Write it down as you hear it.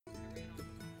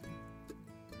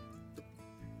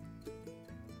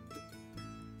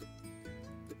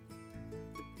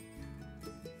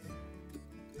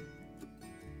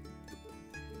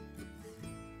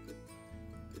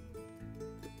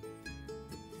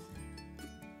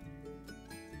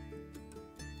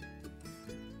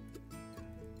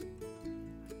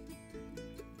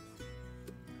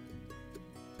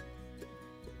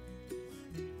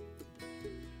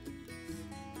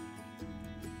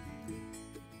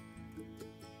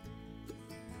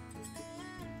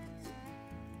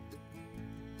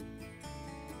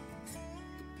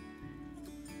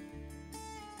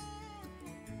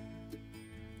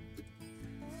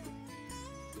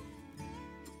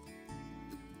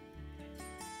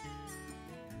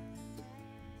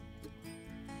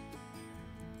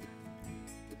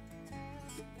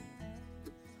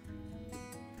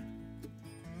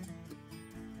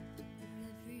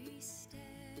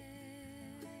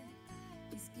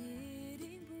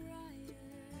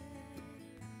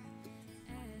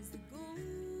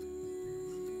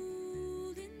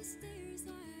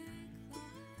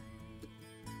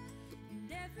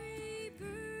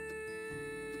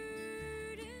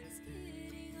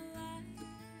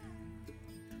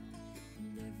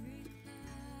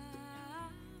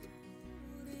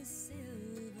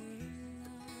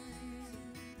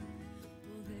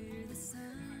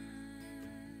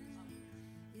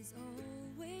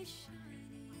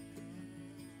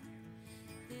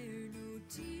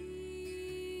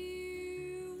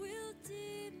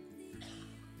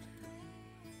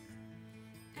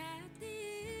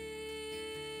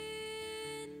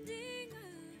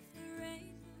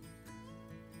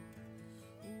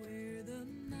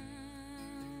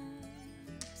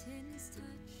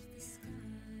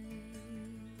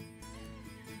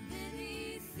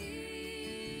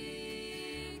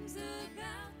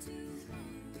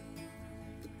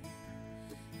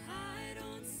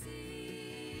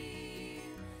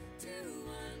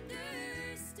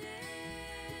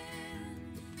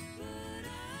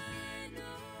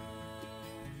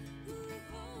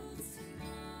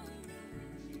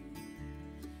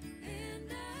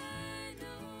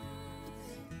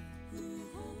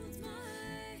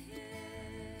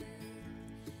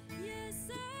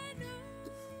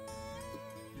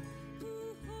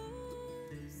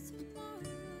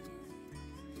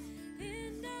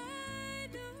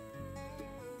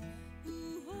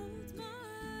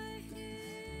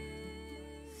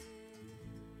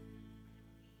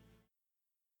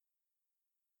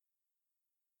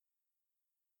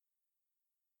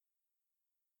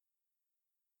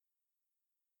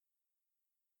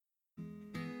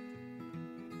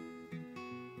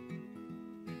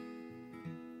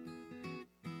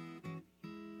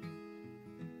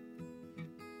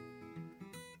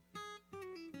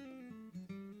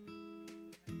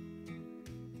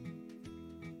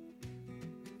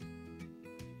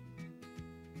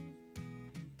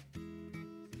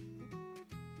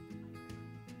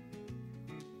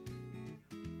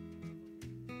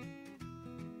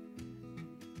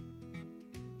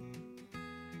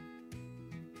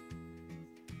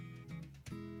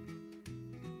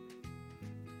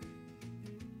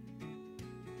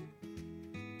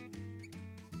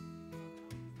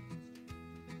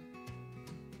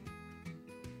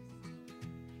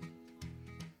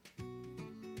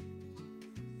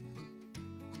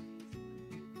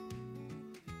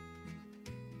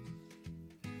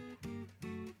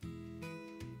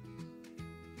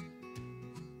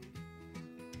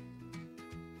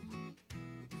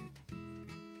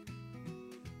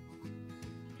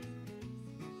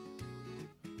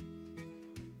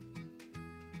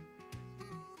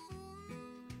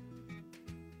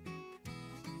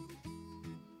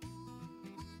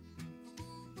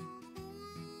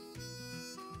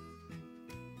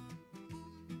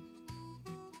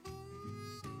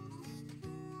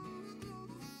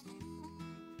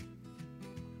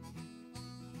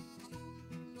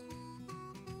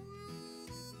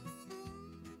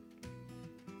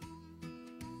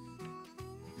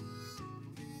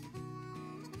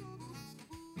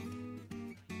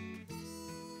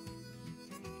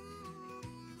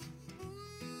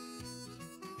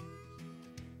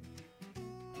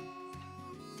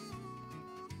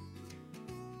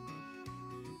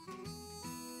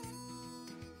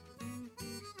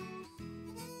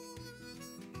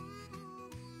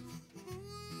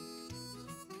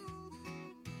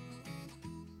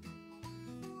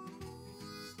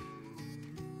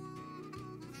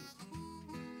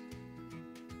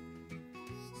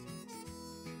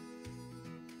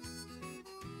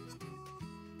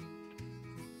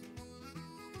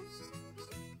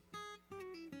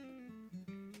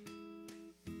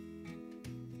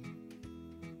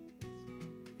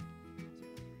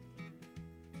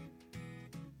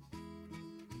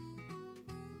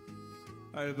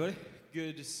All right, everybody.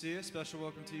 Good to see you. Special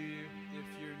welcome to you if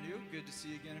you're new. Good to see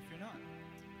you again if you're not.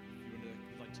 If you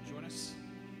would like to join us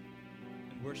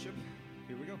in worship,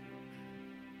 here we go.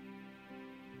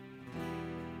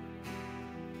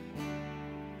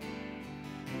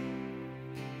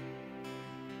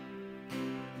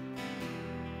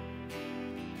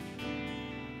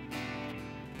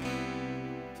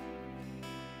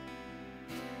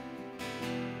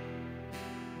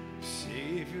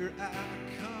 Savior, I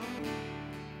come,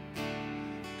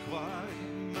 quiet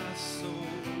my soul.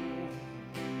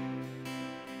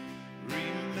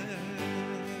 Remember,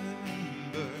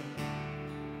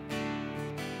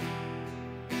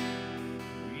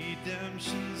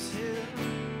 redemption's here.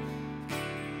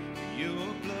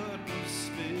 Your blood was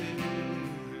spilled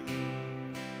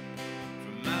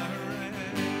for my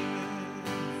ransom.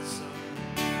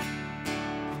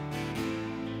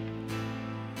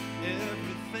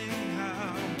 Everything I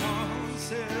once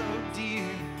held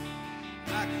dear, I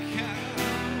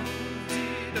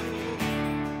counted all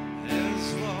as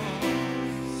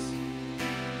lost.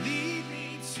 Lead me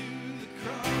to the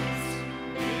cross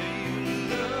where your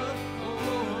love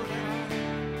poured out.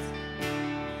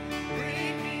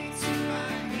 Bring me to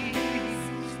my knees,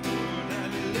 Lord, I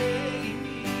lay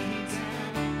me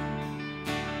down.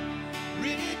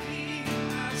 Rid me of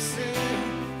myself,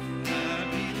 I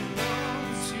belong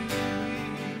to you.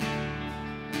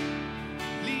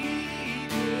 Lead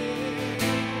me to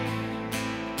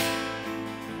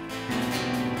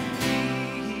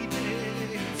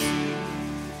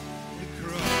the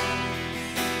cross.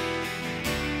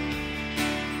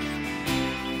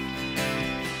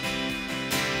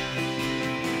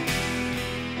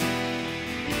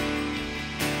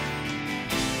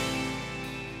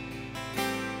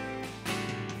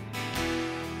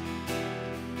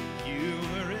 You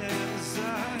were as I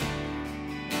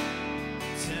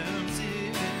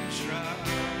tempted and tried.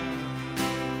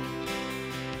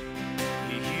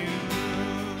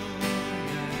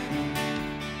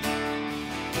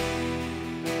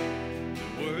 The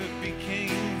Word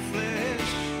became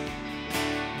flesh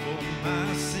for my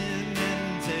sin and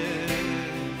death.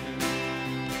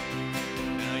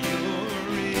 Now you're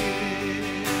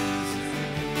risen.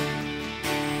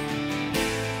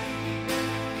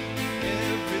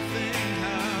 Everything I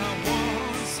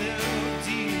once held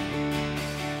dear,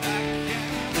 I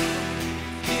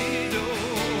counted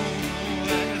all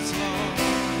as lost.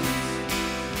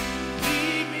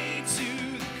 Lead me to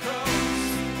the cross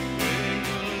where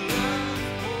your love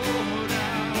poured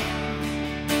out.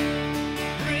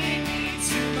 Bring me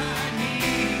to my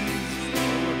knees,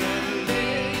 Lord, I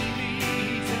lay me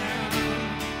down.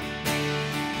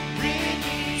 Rid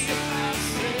me of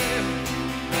myself,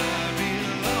 I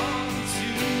belong to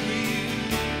you.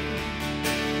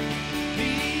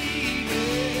 Lead me to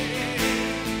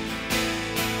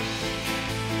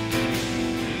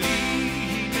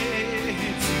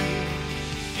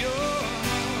your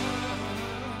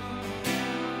heart,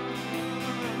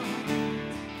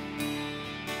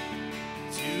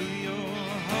 to your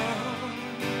heart.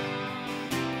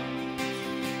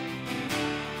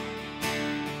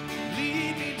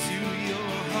 Lead me to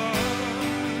your heart.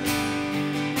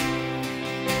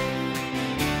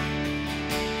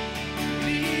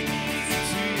 Lead me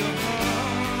to your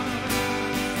heart.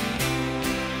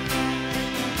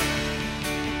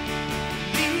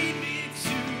 Lead me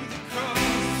to the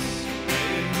cross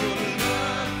where your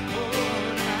love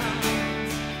poured out.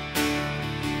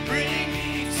 Bring me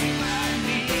to my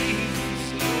knees,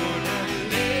 Lord, I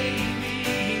lay me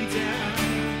down.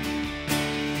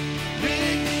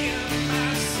 Rid me of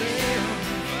myself,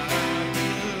 I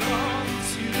belong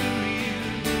to you.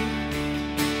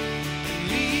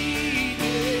 Lead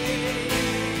me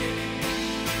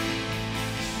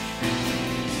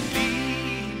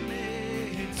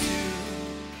to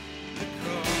the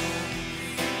cross.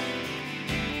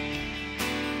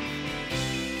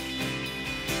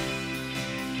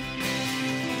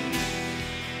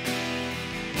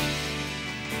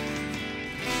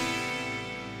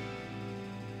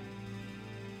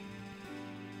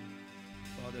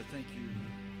 Father, thank you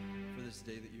for this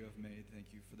day that you have made.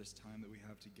 Thank you for this time that we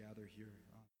have to gather here.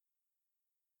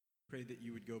 Pray that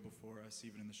you would go before us,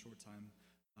 even in the short time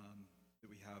that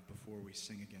we have before we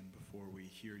sing again, before we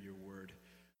hear your word,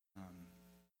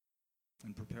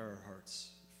 and prepare our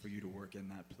hearts for you to work in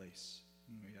that place.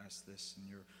 And we ask this in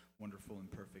your wonderful and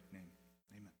perfect name.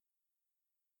 Amen.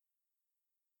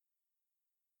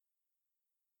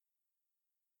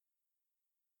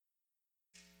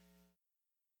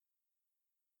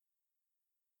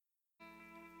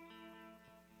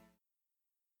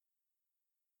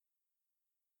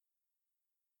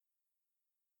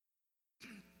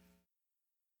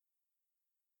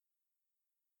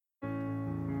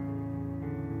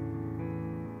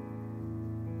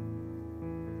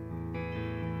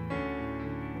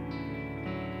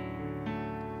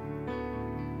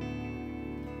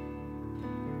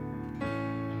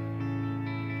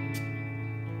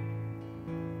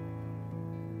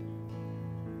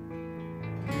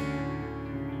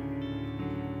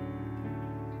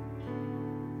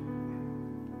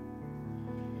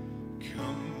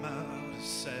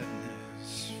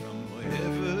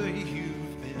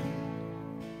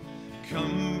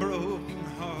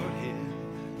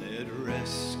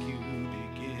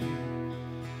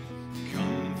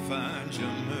 your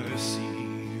mercy.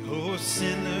 Oh,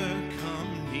 sinner,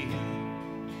 come near.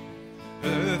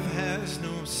 Earth has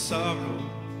no sorrow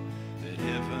that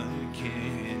heaven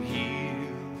can heal.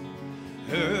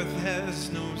 Earth has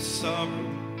no sorrow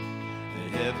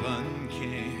that heaven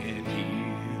can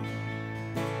heal.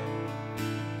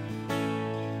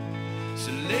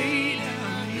 So lay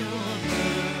down your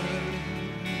burdens,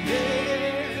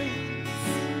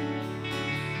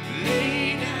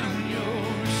 lay down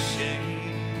your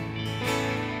shame.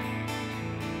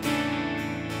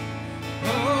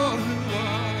 All who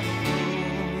are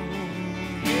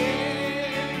broken,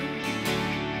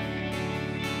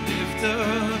 lift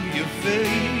up your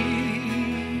faith.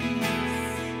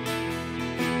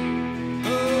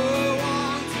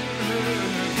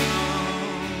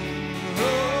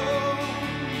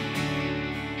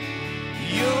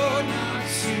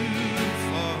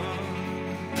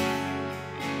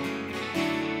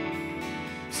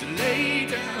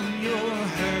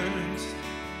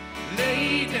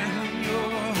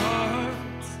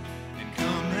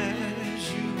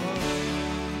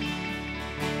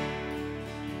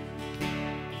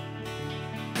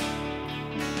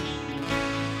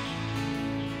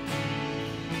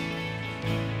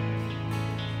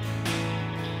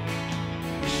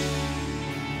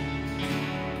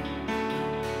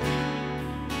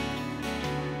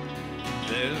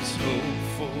 There's hope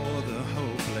for the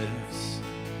hopeless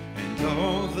and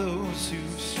all those who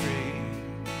stray.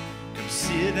 Come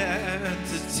sit at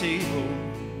the table,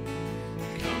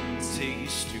 come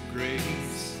taste your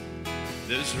grace.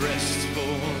 There's rest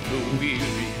for the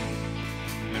weary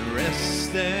and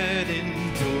rest that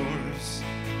endures.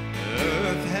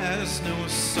 Earth has no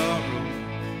sorrow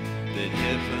that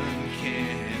heaven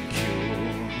can cure.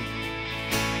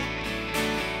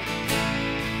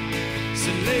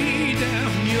 So lay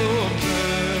down your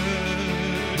burdens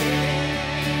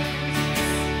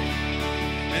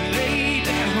and lay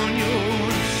down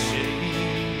your shame.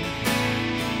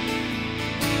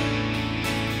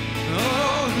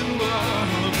 All who are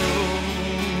broken,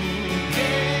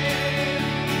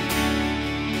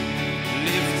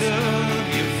 lift up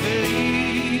your faith.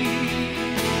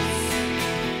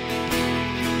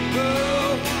 Oh,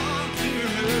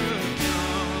 wanderer,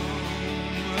 come.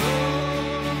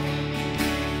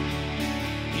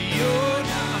 You're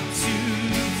not too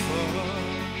far.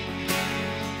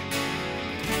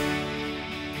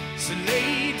 So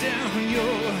lay down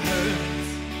your hurt,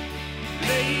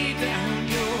 lay down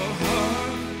your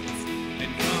heart,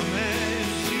 and come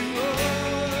as you are.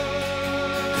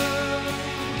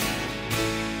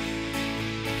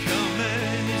 Come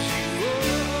as you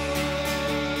are,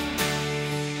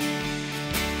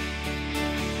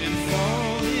 and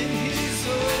fall in His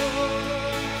arms.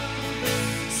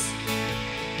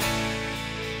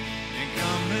 And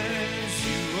come as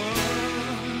you are.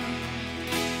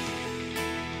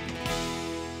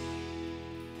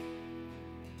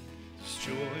 There's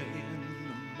joy in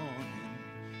the morning.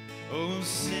 Oh,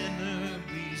 sinner,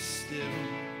 be still.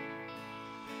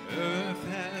 Earth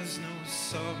has no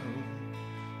sorrow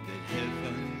that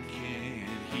heaven can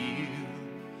heal.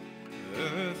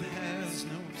 Earth has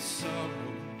no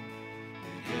sorrow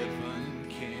that heaven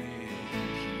can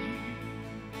heal.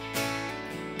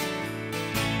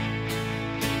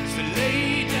 So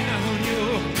lay down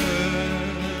your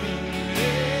burden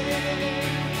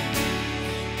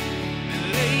and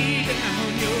lay down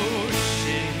your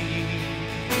shame.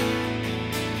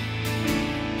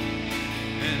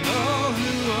 And all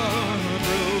who are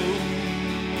broken,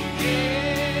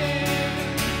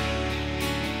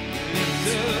 lift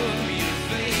up your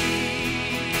faith.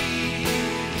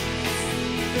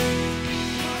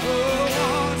 Oh,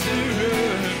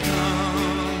 wanderer,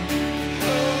 come.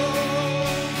 Oh,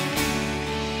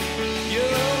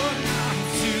 you're not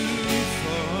too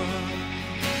far.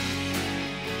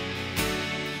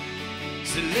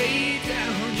 So lay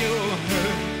down your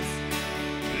hurt,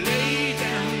 lay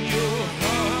down your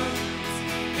heart,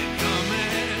 and come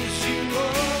as you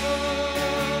are.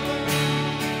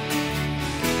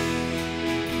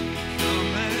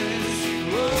 Come as you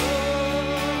are.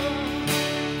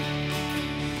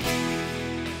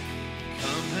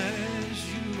 Come as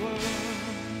you are.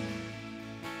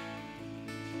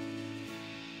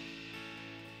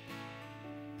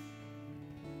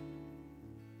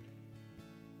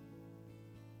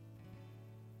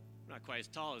 Not quite as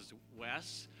tall as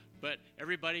Wes, but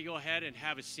everybody go ahead and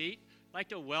have a seat. I'd like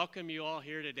to welcome you all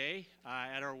here today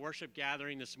at our worship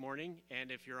gathering this morning.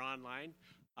 And if you're online,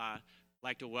 I'd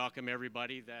like to welcome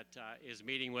everybody that is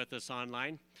meeting with us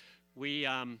online.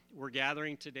 We're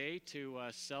gathering today to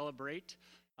celebrate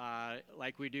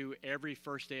like we do every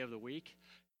first day of the week.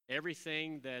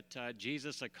 everything that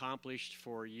Jesus accomplished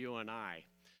for you and I.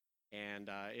 And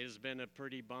it has been a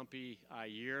pretty bumpy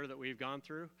year that we've gone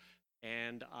through.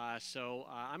 And so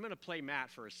I'm going to play Matt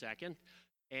for a second,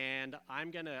 and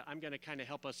I'm gonna kind of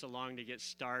help us along to get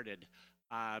started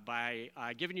by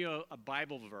giving you a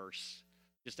Bible verse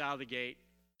just out of the gate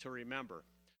to remember.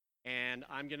 And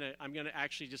I'm gonna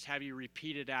actually just have you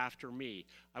repeat it after me.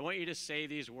 I want you to say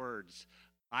these words: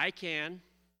 I can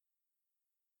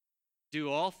do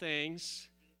all things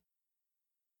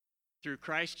through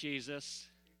Christ Jesus,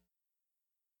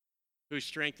 who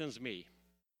strengthens me.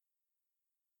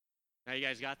 Now, you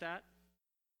guys got that?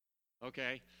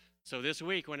 Okay. So this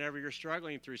week, whenever you're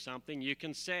struggling through something, you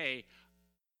can say,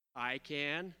 I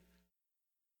can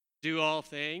do all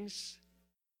things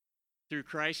through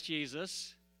Christ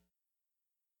Jesus,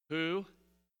 who?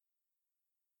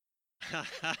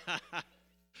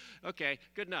 Okay,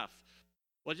 good enough.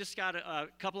 Well, just got a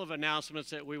couple of announcements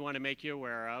that we want to make you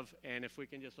aware of, and if we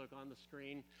can just look on the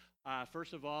screen.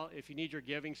 First of all, if you need your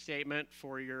giving statement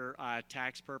for your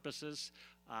tax purposes,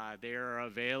 they are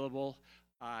available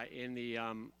in the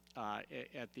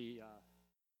at the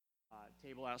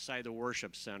table outside the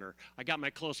worship center. I got my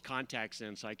close contacts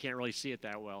in, so I can't really see it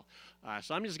that well.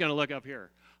 So I'm just going to look up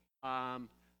here.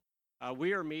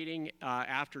 We are meeting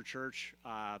after church,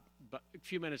 but a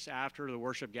few minutes after the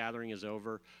worship gathering is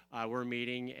over. We're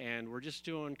meeting, and we're just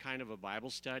doing kind of a Bible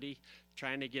study,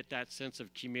 trying to get that sense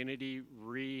of community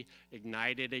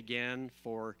reignited again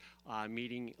for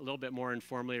meeting a little bit more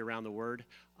informally around the Word.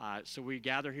 So we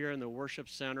gather here in the worship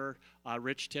center.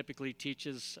 Rich typically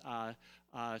teaches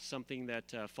something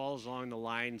that falls along the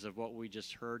lines of what we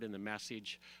just heard in the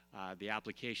message, the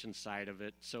application side of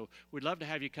it. So we'd love to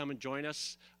have you come and join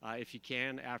us if you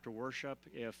can after worship,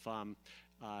 if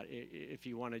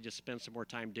you want to just spend some more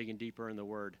time digging deeper in the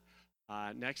Word.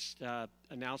 Next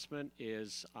announcement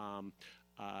is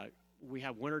we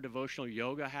have winter devotional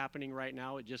yoga happening right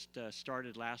now. It just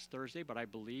started last Thursday, but I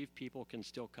believe people can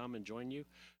still come and join you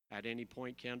at any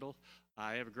point, Kendall.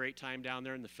 I have a great time down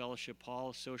there in the fellowship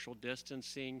hall, social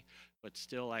distancing, but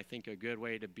still I think a good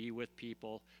way to be with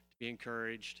people, to be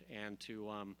encouraged, and to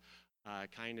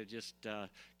kind of just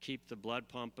keep the blood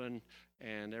pumping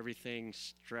and everything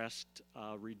stressed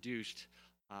reduced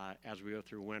as we go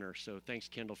through winter. So thanks,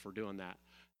 Kendall, for doing that.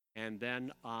 And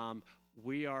then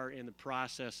we are in the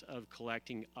process of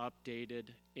collecting updated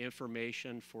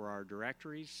information for our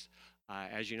directories.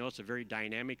 As you know, it's a very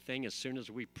dynamic thing. As soon as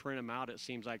we print them out, it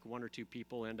seems like one or two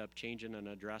people end up changing an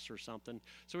address or something.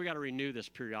 So we got to renew this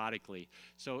periodically.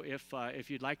 So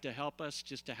if you'd like to help us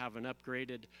just to have an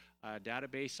upgraded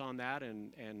database on that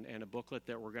and a booklet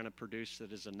that we're going to produce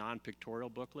that is a non-pictorial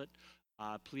booklet,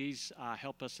 please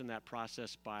help us in that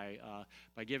process by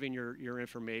giving your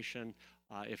information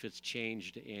if it's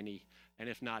changed any, and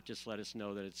if not, just let us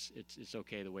know that it's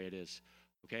okay the way it is.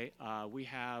 Okay, we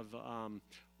have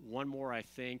one more, I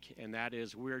think, and that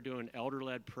is we're doing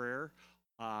elder-led prayer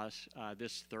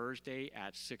this Thursday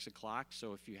at 6 o'clock.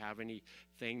 So if you have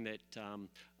anything that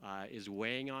is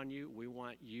weighing on you, we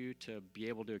want you to be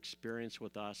able to experience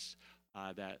with us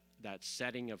that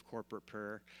setting of corporate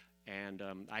prayer. And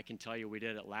I can tell you we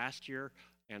did it last year,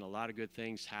 and a lot of good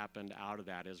things happened out of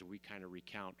that as we kind of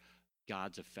recount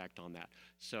God's effect on that.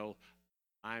 So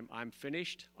I'm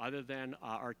finished, other than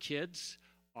our kids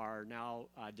are now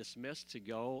dismissed to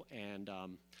go and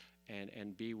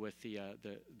be with the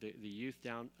youth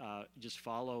down. Just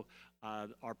follow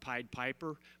our Pied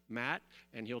Piper, Matt,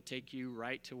 and he'll take you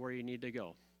right to where you need to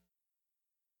go.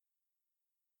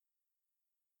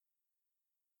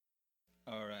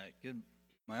 All right, good.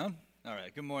 Am I on? All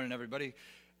right, good morning, everybody.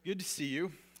 Good to see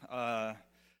you.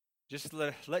 Just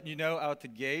letting you know out the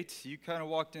gate, you kind of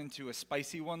walked into a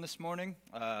spicy one this morning.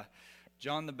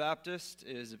 John the Baptist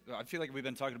I feel like we've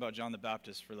been talking about John the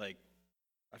Baptist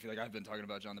I feel like I've been talking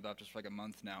about John the Baptist for like a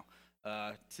month now.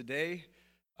 Today,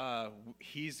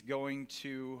 he's going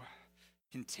to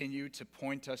continue to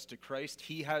point us to Christ.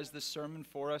 He has this sermon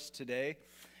for us today,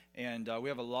 and we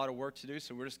have a lot of work to do,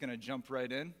 so we're just going to jump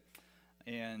right in.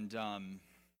 And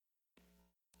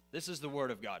this is the Word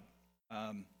of God.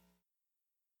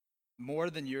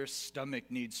 More than your stomach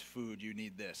needs food, you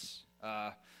need this.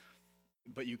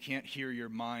 But you can't hear your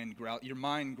mind growl. Your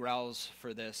mind growls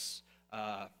for this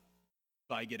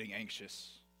by getting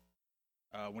anxious.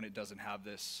 When it doesn't have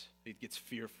this, it gets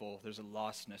fearful. There's a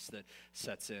lostness that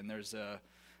sets in. There's an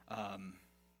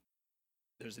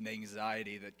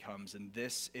anxiety that comes, and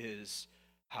this is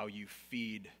how you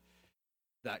feed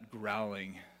that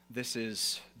growling this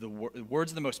is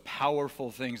words are the most powerful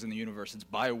things in the universe. It's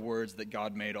by words that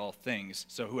God made all things.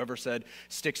 So whoever said,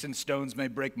 sticks and stones may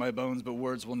break my bones, but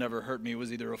words will never hurt me,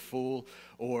 was either a fool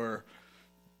or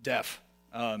deaf.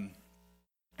 And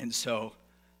so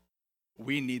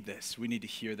we need this. We need to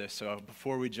hear this. So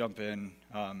before we jump in,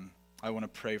 I want to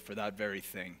pray for that very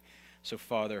thing. So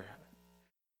Father,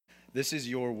 this is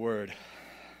your word.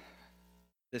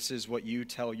 This is what you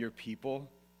tell your people.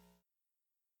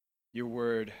 Your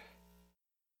word,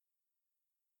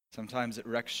 sometimes it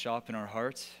wrecks shop in our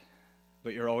hearts,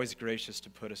 but you're always gracious to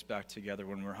put us back together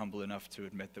when we're humble enough to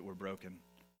admit that we're broken.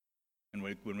 And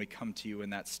when we come to you in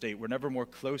that state, we're never more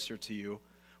closer to you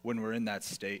when we're in that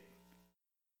state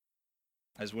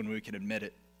as when we can admit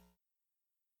it.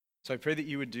 So I pray that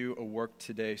you would do a work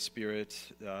today,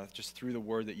 Spirit, just through the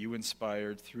word that you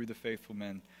inspired, through the faithful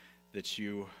men that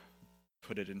you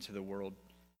put it into the world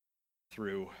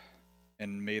through.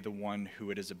 And may the one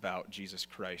who it is about, Jesus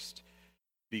Christ,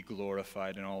 be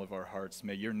glorified in all of our hearts.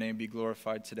 May your name be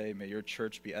glorified today. May your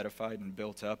church be edified and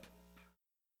built up.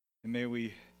 And may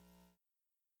we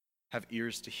have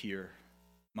ears to hear,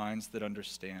 minds that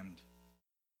understand,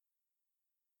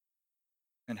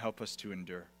 and help us to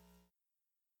endure.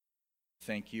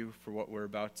 Thank you for what we're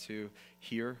about to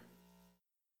hear.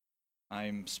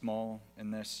 I'm small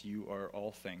in this. You are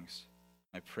all things.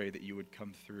 I pray that you would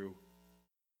come through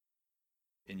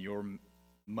in your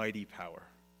mighty power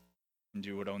and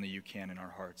do what only you can in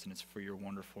our hearts. And it's for your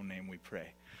wonderful name we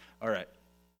pray. All right,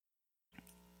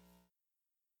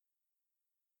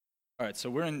 so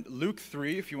we're in Luke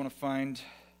 3, if you'd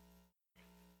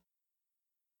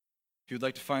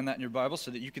like to find that in your Bible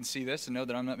so that you can see this and know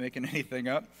that I'm not making anything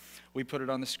up. We put it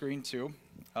on the screen too.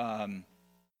 All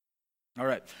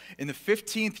right, in the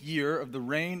 15th year of the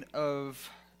reign of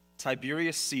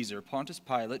Tiberius Caesar, Pontius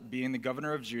Pilate being the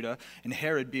governor of Judah, and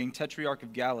Herod being tetrarch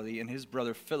of Galilee, and his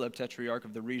brother Philip, tetrarch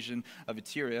of the region of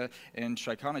Iturea and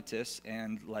Trachonitis,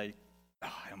 and I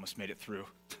almost made it through,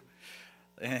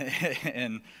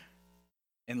 and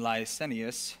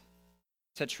Lysanias,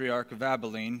 tetrarch of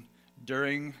Abilene,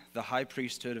 during the high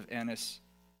priesthood of Annas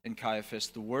and Caiaphas,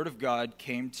 the word of God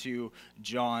came to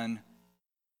John.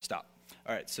 Stop.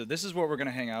 All right, so this is where we're going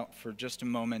to hang out for just a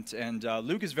moment. And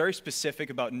Luke is very specific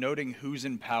about noting who's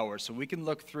in power. So we can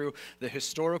look through the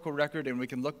historical record and we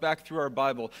can look back through our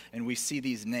Bible and we see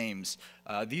these names.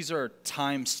 These are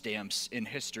time stamps in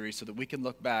history so that we can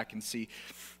look back and see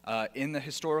in the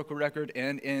historical record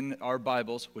and in our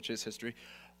Bibles, which is history,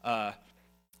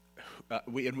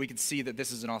 we can see that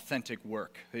this is an authentic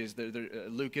work.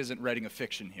 Luke isn't writing a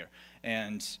fiction here.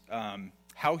 And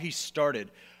how he started,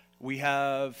 we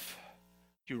have...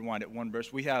 If you rewind it one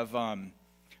verse, we have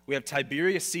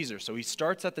Tiberius Caesar. So he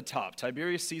starts at the top.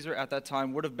 Tiberius Caesar at that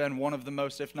time would have been one of the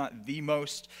most, if not the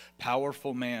most,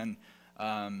 powerful man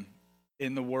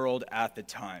in the world at the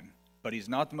time. But he's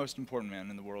not the most important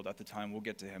man in the world at the time. We'll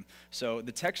get to him. So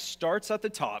the text starts at the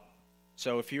top.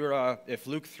 So if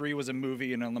Luke 3 was a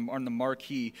movie and on the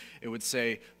marquee, it would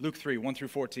say Luke 3, 1 through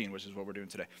 14, which is what we're doing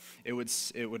today. It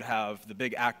would have the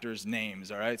big actors'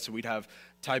 names, all right? So we'd have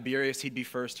Tiberius, he'd be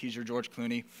first, he's your George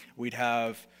Clooney. We'd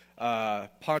have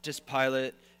Pontius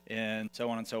Pilate, and so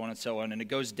on and so on and so on, and it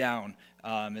goes down.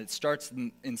 It starts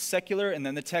in secular, and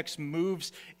then the text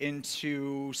moves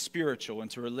into spiritual,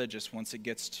 into religious, once it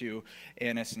gets to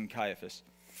Annas and Caiaphas.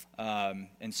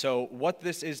 And so what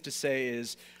this is to say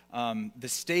is the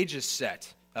stage is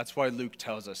set. That's why Luke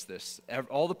tells us this.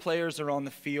 All the players are on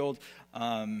the field.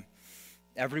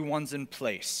 Everyone's in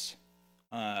place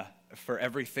for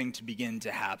everything to begin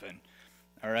to happen.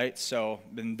 All right,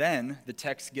 and then the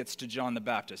text gets to John the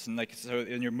Baptist. And so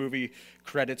in your movie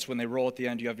credits, when they roll at the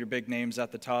end, you have your big names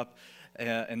at the top.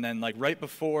 And then right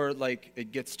before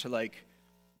it gets to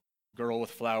girl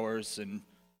with flowers and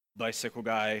bicycle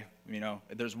guy,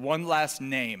 there's one last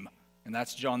name, and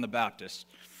that's John the Baptist.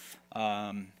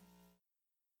 And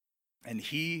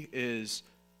he is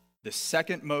the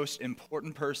second most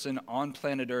important person on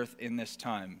planet Earth in this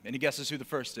time. Any guesses who the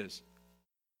first is?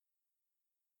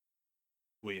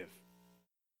 We have.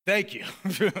 Thank you.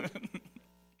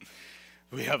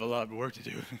 We have a lot of work to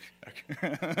do.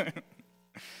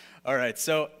 All right,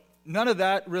 so none of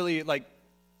that really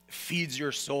feeds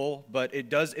your soul, but it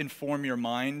does inform your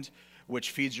mind,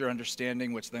 which feeds your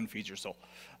understanding, which then feeds your soul.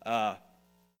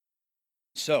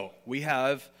 So we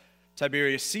have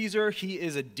Tiberius Caesar. He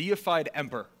is a deified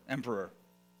emperor.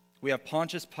 We have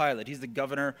Pontius Pilate. He's the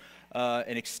governor,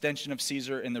 an extension of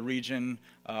Caesar in the region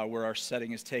where our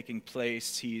setting is taking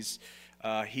place.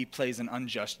 He plays an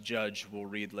unjust judge, we'll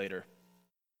read later.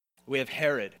 We have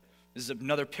Herod. This is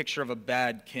another picture of a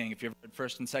bad king. If you ever read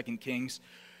 1st and 2nd Kings,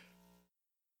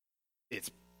 it's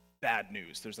bad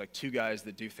news. There's like two guys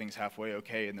that do things halfway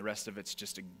okay, and the rest of it's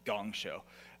just a gong show.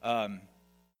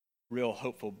 Real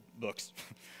hopeful books.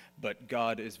 But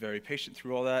God is very patient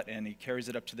through all that, and he carries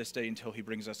it up to this day until he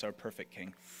brings us our perfect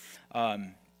king.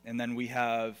 And then we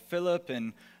have Philip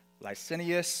and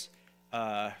Licinius,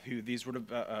 who these would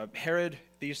have, Herod,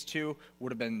 these two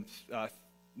would have been,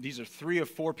 these are 3 of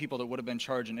 4 people that would have been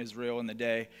charged in Israel in the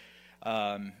day.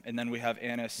 And then we have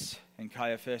Annas and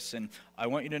Caiaphas, and I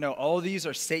want you to know all of these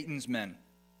are Satan's men.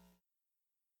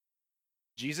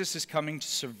 Jesus is coming to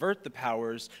subvert the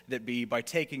powers that be by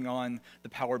taking on the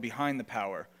power behind the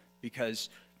power, because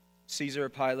Caesar,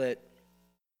 Pilate,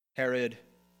 Herod,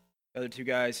 the other 2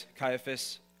 guys,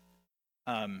 Caiaphas,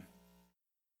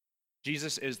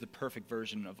 Jesus is the perfect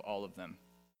version of all of them.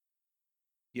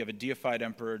 You have a deified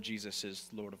emperor. Jesus is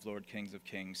Lord of Lords, Kings of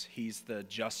Kings. He's the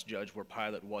just judge where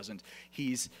Pilate wasn't.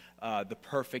 He's the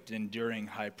perfect, enduring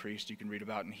high priest you can read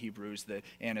about in Hebrews that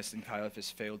Annas and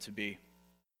Caiaphas failed to be.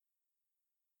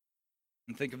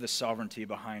 And think of the sovereignty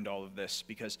behind all of this,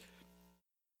 because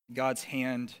God's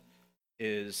hand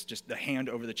is just the hand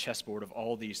over the chessboard of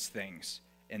all these things.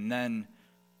 And then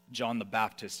John the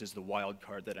Baptist is the wild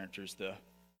card that enters the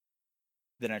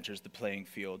playing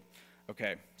field.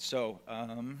 Okay, so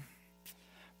end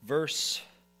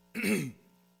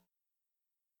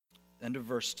of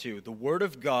verse 2. The word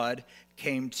of God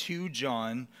came to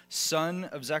John, son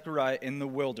of Zechariah, in the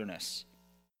wilderness.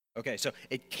 Okay, so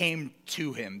it came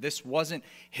to him. This wasn't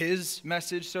his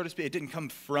message, so to speak. It didn't come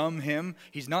from him.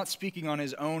 He's not speaking on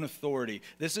his own authority.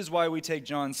 This is why we take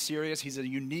John serious. He's a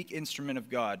unique instrument of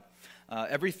God.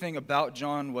 Everything about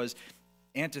John was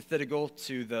antithetical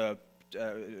to the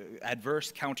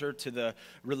adverse counter to the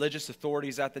religious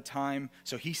authorities at the time,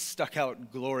 so he stuck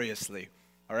out gloriously.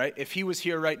 All right, if he was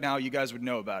here right now, you guys would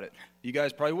know about it. You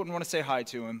guys probably wouldn't want to say hi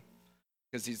to him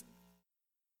because he's.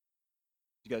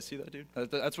 You guys see that dude?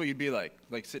 That's what you'd be like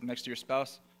sitting next to your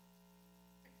spouse.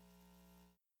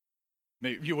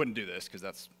 Maybe you wouldn't do this because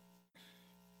that's.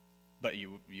 But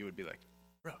you would be like,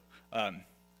 bro.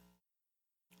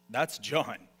 That's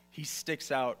John. He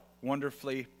sticks out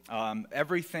wonderfully.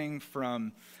 Everything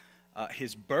from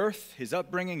his birth, his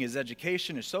upbringing, his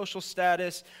education, his social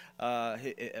status,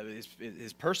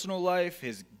 his personal life,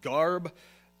 his garb,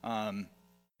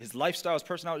 his lifestyle, his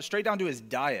personality, straight down to his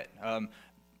diet.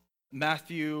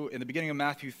 Matthew, in the beginning of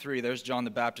Matthew 3, there's John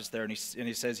the Baptist there, and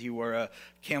he says he wore a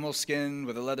camel skin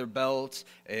with a leather belt,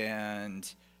 and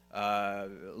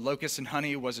locusts and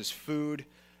honey was his food.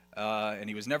 And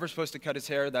he was never supposed to cut his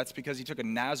hair. That's because he took a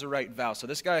Nazirite vow. So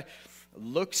this guy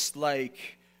looks like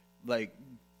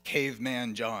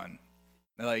caveman John.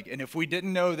 And if we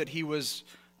didn't know that he was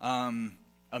a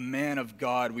man of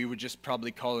God, we would just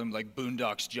probably call him like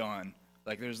Boondocks John.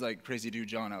 There's crazy dude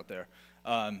John out there.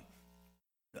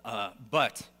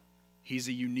 But he's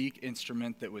a unique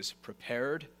instrument that was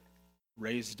prepared,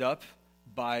 raised up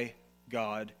by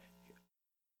God.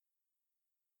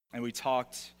 And we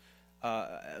talked.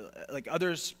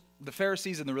 Others, the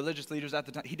Pharisees and the religious leaders at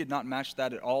the time, he did not match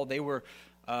that at all. They were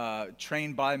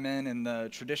trained by men in the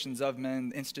traditions of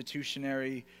men,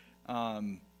 institutionary,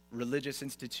 religious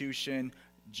institution.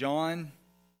 John,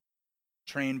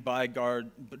 trained by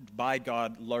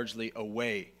God largely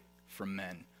away from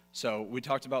men. So we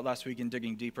talked about last week in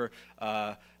Digging Deeper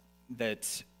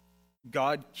that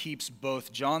God keeps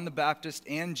both John the Baptist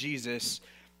and Jesus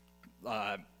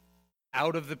out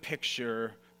of the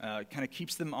picture, kind of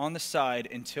keeps them on the side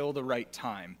until the right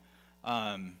time.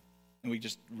 And we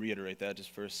just reiterate that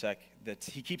just for a sec, that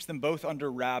he keeps them both under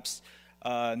wraps.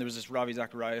 And there was this Ravi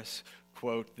Zacharias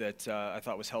quote that I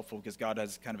thought was helpful because God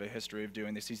has kind of a history of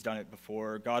doing this. He's done it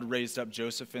before. God raised up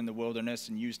Joseph in the wilderness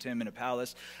and used him in a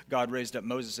palace. God raised up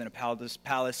Moses in a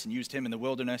palace and used him in the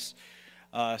wilderness.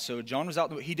 So John was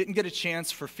out. He didn't get a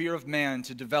chance for fear of man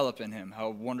to develop in him. How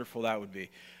wonderful that would be.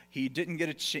 He didn't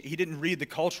he didn't read the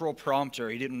cultural prompter.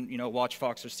 He didn't, watch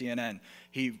Fox or CNN.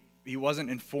 He wasn't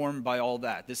informed by all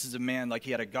that. This is a man,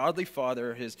 he had a godly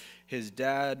father. His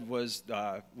dad was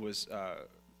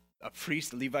a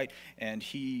priest, a Levite, and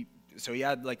so he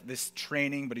had this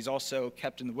training, but he's also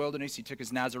kept in the wilderness. He took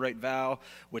his Nazirite vow,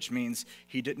 which means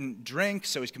he didn't drink,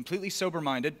 so he's completely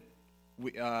sober-minded.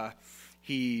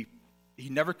 He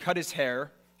never cut his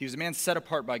hair. He was a man set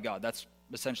apart by God. That's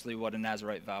essentially what a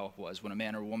Nazirite vow was, when a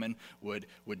man or woman would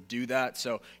do that.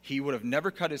 So he would have never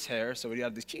cut his hair, so he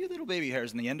had these cute little baby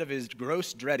hairs, and the end of his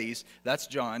gross dreadies, that's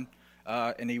John,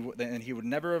 and he would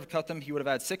never have cut them. He would have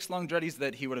had 6 long dreadies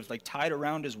that he would have tied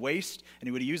around his waist, and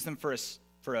he would have used them for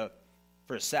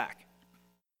a sack.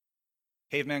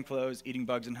 Caveman clothes, eating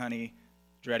bugs and honey,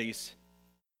 dreadies,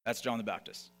 that's John the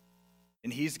Baptist.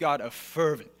 And he's got a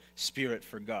fervent, spirit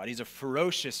for God. He's a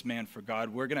ferocious man for God.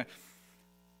 He's going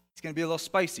to be a little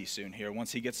spicy soon here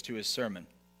once he gets to his sermon.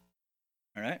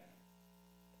 All right?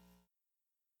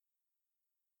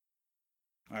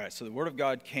 All right, so the word of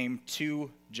God came to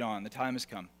John. The time has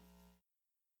come.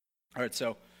 All right,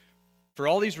 so for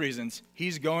all these reasons,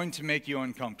 he's going to make you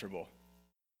uncomfortable.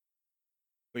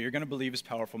 But you're going to believe his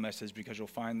powerful message because you'll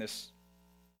find this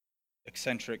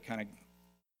eccentric kind of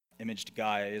imaged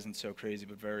guy isn't so crazy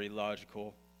but very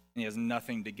logical. And he has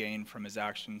nothing to gain from his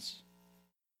actions.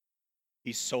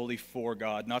 He's solely for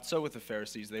God. Not so with the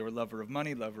Pharisees. They were lover of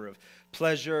money, lover of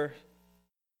pleasure.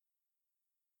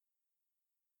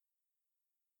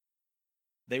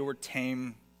 They were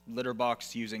tame, litter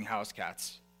box using house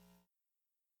cats.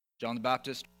 John the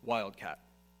Baptist, wildcat.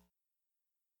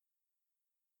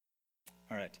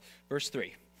 All right, verse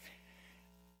 3.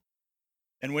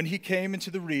 And when he came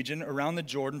into the region around the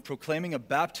Jordan, proclaiming a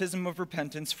baptism of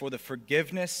repentance for the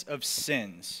forgiveness of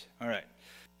sins. All right,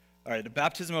 a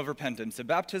baptism of repentance. A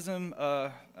baptism,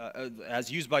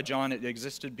 as used by John, it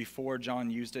existed before John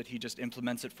used it. He just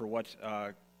implements it for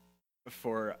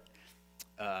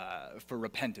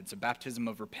repentance, a baptism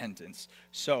of repentance.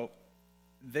 So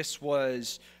this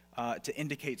was to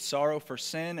indicate sorrow for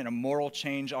sin and a moral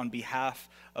change on behalf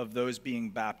of those being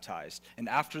baptized. And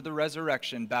after the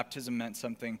resurrection, baptism meant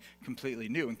something completely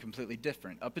new and completely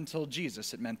different. Up until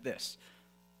Jesus, it meant this: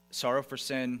 sorrow for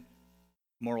sin,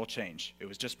 moral change. It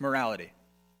was just morality.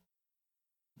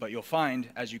 But you'll find,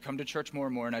 as you come to church more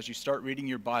and more, and as you start reading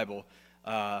your Bible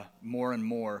more and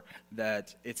more,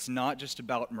 that it's not just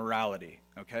about morality,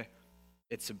 okay?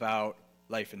 It's about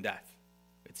life and death.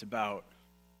 It's about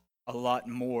a lot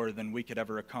more than we could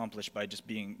ever accomplish by just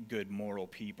being good moral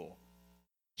people.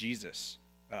 Jesus,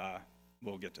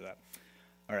 we'll get to that.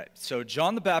 All right, so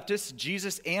John the Baptist,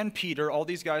 Jesus, and Peter, all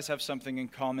these guys have something in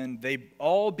common. They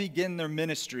all begin their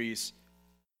ministries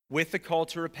with the call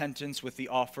to repentance, with the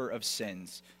offer of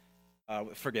sins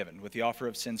forgiven, with the offer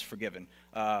of sins forgiven.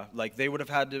 Like they would have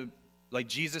had to, like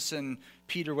Jesus and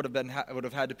Peter would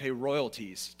have had to pay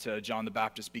royalties to John the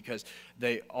Baptist because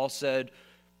they all said,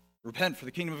 repent, for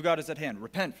the kingdom of God is at hand.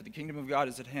 Repent, for the kingdom of God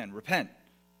is at hand. Repent.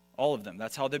 All of them.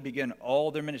 That's how they begin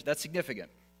all their ministry. That's significant.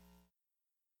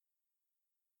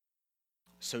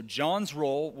 So John's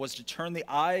role was to turn the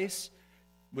eyes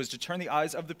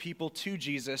of the people to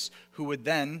Jesus, who would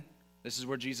then, this is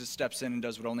where Jesus steps in and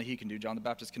does what only he can do. John the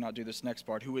Baptist cannot do this next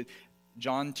part.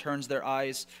 John turns their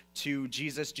eyes to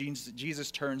Jesus.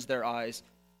 Jesus turns their eyes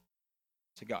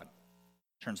to God.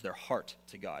 Turns their heart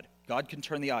to God. God can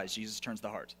turn the eyes. Jesus turns the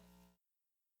heart.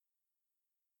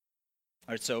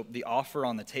 All right, so the offer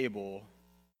on the table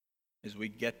is we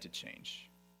get to change.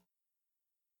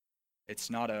 It's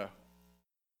not a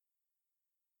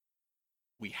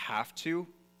we have to.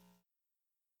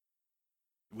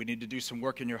 We need to do some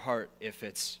work in your heart if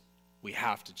it's we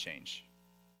have to change.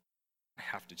 I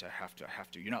have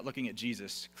to. You're not looking at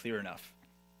Jesus clear enough.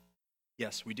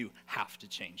 Yes, we do have to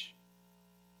change.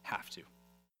 Have to.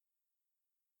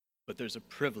 But there's a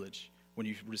privilege when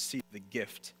you receive the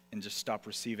gift and just stop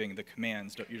receiving the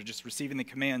commands. You're just receiving the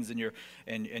commands and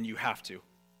you have to.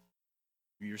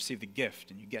 You receive the gift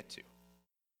and you get to.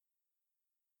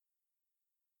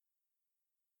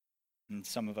 And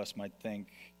some of us might think,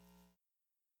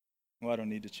 well, I don't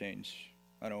need to change.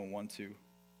 I don't want to.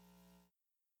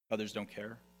 Others don't care.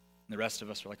 And the rest of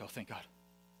us are like, oh, thank God.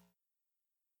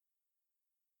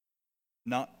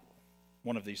 Not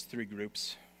one of these three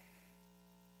groups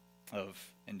of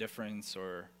indifference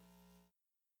or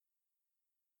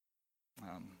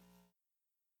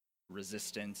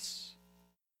resistance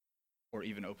or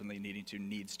even openly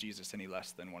needs Jesus any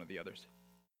less than one of the others.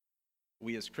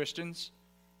 We as Christians,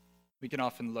 we can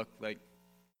often look like,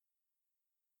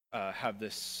 have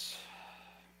this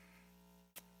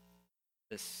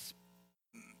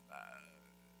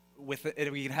we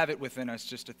can have it within us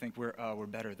just to think we're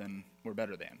better than.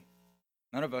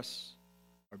 None of us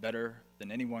are better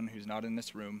than anyone who's not in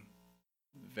this room.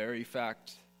 The very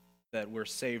fact that we're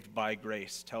saved by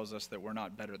grace tells us that we're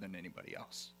not better than anybody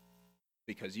else,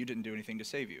 because you didn't do anything to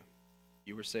save you.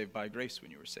 You were saved by grace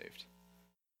when you were saved.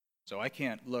 So I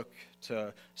can't look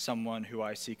to someone who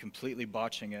I see completely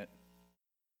botching it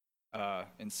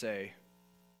and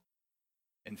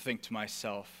think to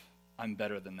myself, I'm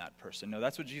better than that person. No,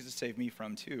 that's what Jesus saved me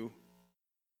from too.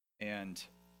 And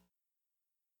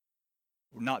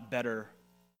we're not better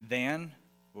than,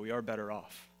 but we are better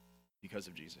off because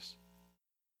of Jesus.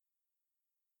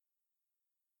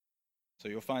 So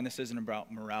you'll find this isn't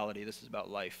about morality, this is about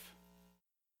life.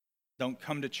 Don't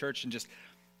come to church and just,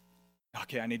 I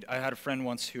had a friend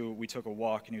once who we took a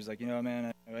walk and he was like,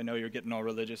 man, I know you're getting all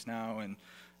religious now and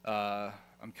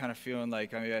I'm kind of feeling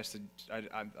like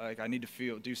I need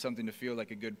to do something to feel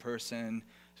like a good person.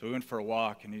 So we went for a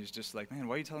walk, and he's just like, man,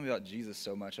 why are you telling me about Jesus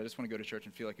so much? I just want to go to church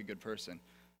and feel like a good person.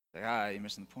 Like, you're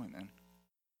missing the point, man.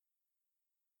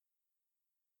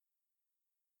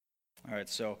 All right,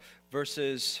 so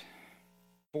verses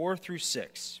 4 through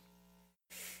 6.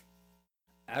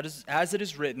 As it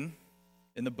is written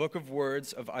in the book of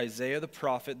words of Isaiah the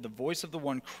prophet, the voice of the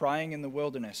one crying in the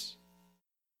wilderness,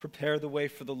 prepare the way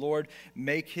for the Lord,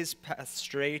 make his path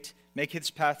straight.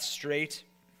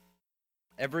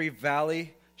 Every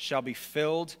valley shall be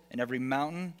filled, and every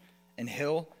mountain and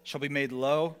hill shall be made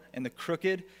low, and the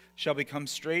crooked shall become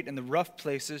straight, and the rough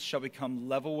places shall become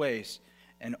level ways,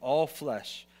 and all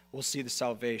flesh will see the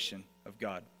salvation of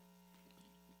God.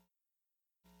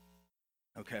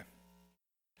 Okay.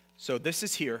 So this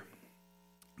is here.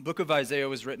 The book of Isaiah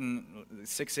was written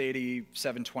 680,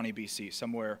 720 BC,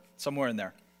 somewhere in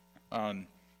there.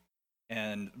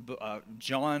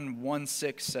 John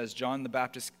 1:6 says John the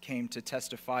Baptist came to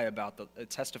testify about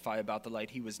the light.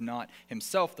 He was not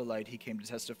himself the light. He came to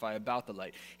testify about the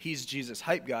light. He's Jesus'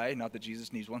 hype guy, not that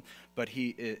Jesus needs one, but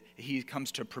he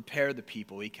comes to prepare the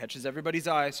people. He catches everybody's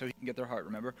eye so he can get their heart,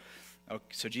 remember?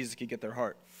 So Jesus can get their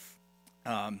heart.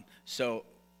 So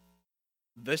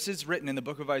this is written in the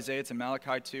book of Isaiah. It's in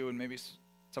Malachi 2 and maybe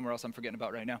somewhere else I'm forgetting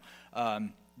about right now.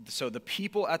 So the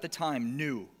people at the time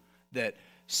knew that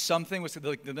something was,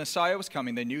 the Messiah was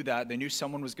coming. They knew that. They knew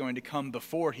someone was going to come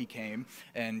before he came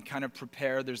and kind of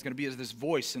prepare. There's going to be this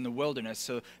voice in the wilderness.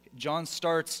 So John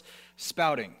starts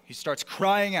spouting. He starts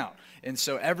crying out. And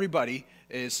so everybody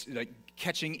is like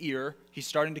catching ear. He's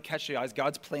starting to catch the eyes.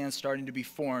 God's plan is starting to be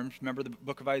formed. Remember, the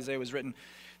book of Isaiah was written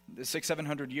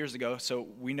 600-700 years ago. So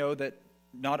we know that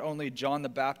not only John the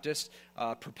Baptist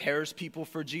prepares people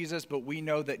for Jesus, but we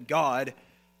know that God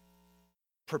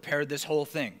prepared this whole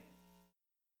thing.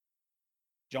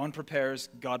 John prepares,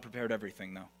 God prepared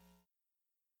everything, though.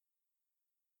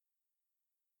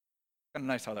 Kind of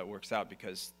nice how that works out,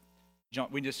 because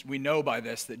we know by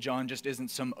this that John just isn't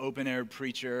some open-air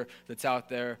preacher that's out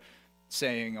there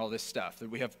saying all this stuff, that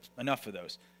we have enough of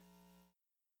those.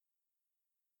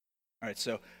 All right,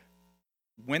 so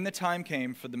when the time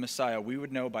came for the Messiah, we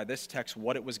would know by this text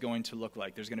what it was going to look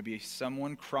like. There's going to be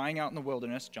someone crying out in the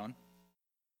wilderness, John.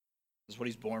 This is what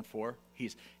he's born for.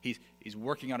 He's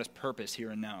working out his purpose here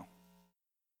and now.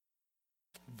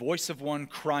 Voice of one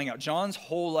crying out. John's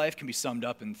whole life can be summed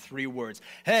up in 3 words.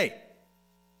 Hey,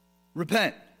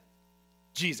 repent.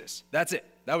 Jesus. That's it.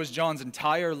 That was John's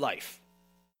entire life.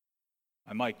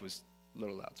 My mic was a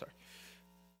little loud, sorry.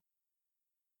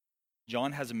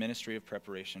 John has a ministry of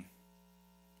preparation.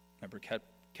 Remember,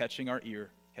 catching our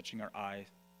ear, catching our eye,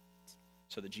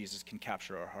 so that Jesus can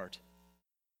capture our heart.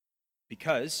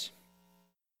 Because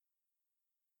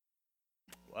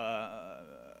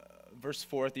verse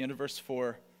 4, at the end of verse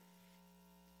 4,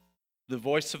 the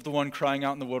voice of the one crying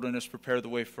out in the wilderness, prepare the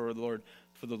way for the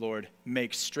Lord,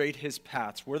 make straight his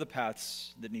paths. We're the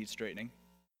paths that need straightening.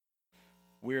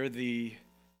 We're the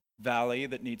valley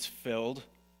that needs filled.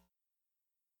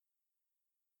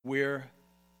 We're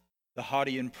the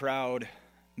haughty and proud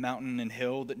mountain and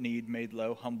hill that need made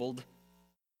low, humbled.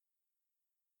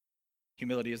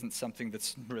 Humility isn't something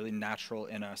that's really natural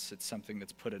in us. It's something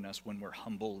that's put in us when we're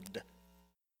humbled.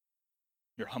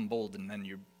 You're humbled, and then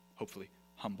you're hopefully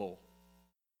humble.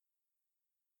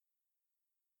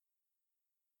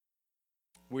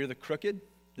 We're the crooked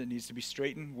that needs to be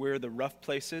straightened. We're the rough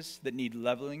places that need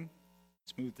leveling,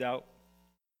 smoothed out.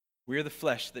 We're the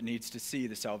flesh that needs to see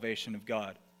the salvation of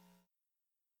God.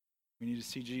 We need to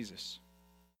see Jesus.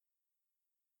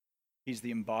 He's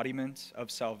the embodiment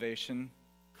of salvation.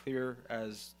 Clear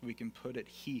as we can put it,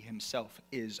 he himself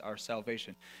is our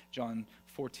salvation. John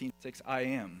 14:6, I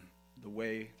am the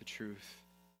way, the truth,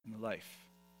 and the life.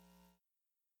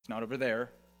 It's not over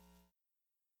there.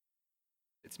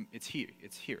 It's here.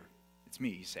 It's here. It's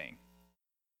me, he's saying.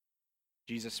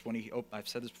 Jesus, I've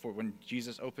said this before, when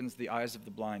Jesus opens the eyes of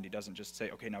the blind, he doesn't just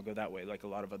say, okay, now go that way, like a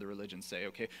lot of other religions say,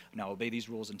 okay, now obey these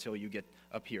rules until you get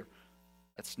up here.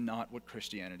 That's not what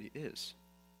Christianity is.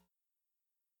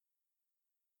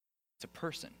 It's a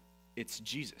person. It's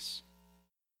Jesus.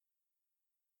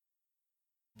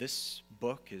 This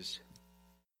book is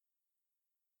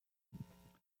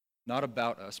not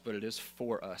about us, but it is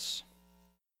for us.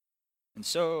 And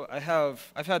so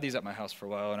I've had these at my house for a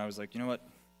while, and I was like, you know what?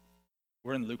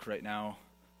 We're in Luke right now.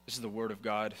 This is the Word of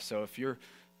God. So if your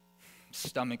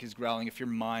stomach is growling, if your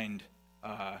mind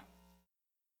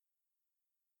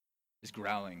is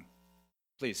growling,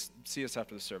 please see us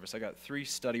after the service. I got 3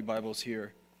 study Bibles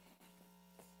here.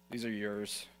 These are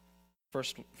yours.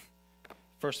 First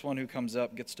First one who comes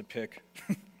up gets to pick.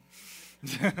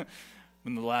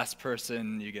 When the last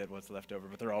person, you get what's left over,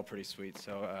 but they're all pretty sweet.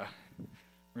 So we're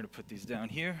going to put these down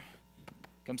here.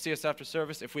 Come see us after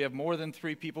service. If we have more than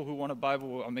 3 people who want a Bible,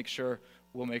 we'll make sure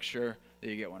that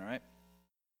you get one, all right?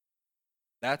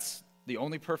 This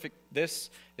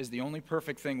is the only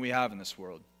perfect thing we have in this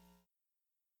world.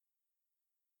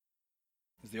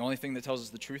 It's the only thing that tells us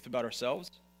the truth about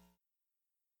ourselves.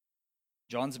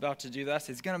 John's about to do this.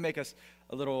 He's going to make us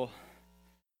a little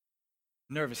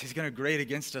nervous. He's going to grate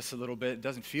against us a little bit. It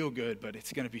doesn't feel good, but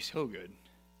it's going to be so good.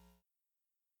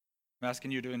 I'm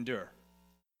asking you to endure.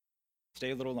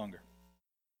 Stay a little longer.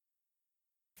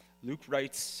 Luke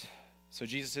writes, so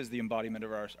Jesus is the embodiment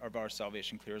of our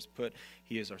salvation. Clear as put,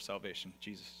 he is our salvation,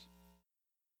 Jesus.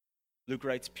 Luke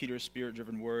writes Peter's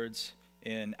spirit-driven words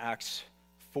in Acts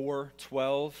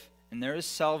 4:12, and there is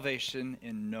salvation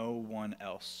in no one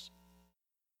else.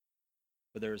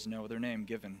 For there is no other name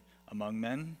given among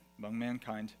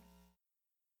mankind,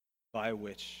 by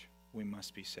which we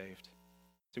must be saved.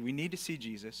 So we need to see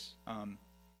Jesus.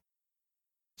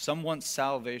 Some want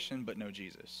salvation, but no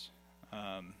Jesus.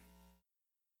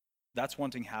 That's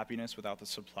wanting happiness without the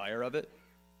supplier of it,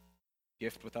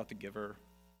 gift without the giver.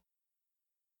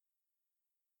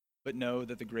 But know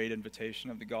that the great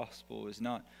invitation of the gospel is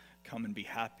not come and be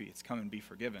happy, it's come and be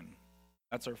forgiven.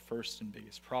 That's our first and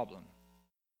biggest problem.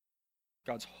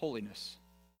 God's holiness,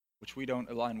 which we don't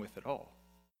align with at all.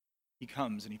 He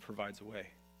comes and he provides a way.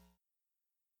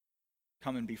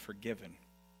 Come and be forgiven.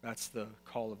 That's the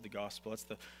call of the gospel. It's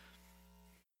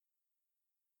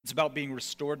about being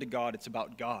restored to God. It's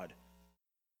about God.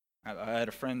 I had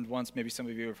a friend once, maybe some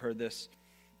of you have heard this.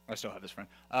 I still have this friend.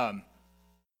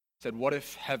 Said, what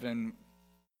if heaven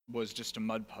was just a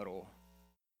mud puddle,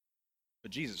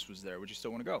 but Jesus was there? Would you still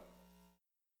want to go?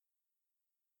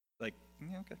 Like,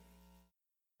 yeah, okay.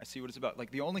 I see what it's about.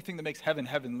 Like, the only thing that makes heaven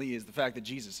heavenly is the fact that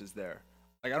Jesus is there.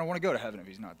 Like, I don't want to go to heaven if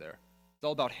he's not there. It's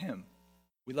all about him.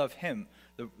 We love him.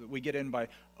 We get in by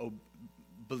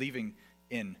believing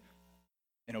in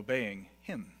and obeying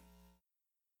him.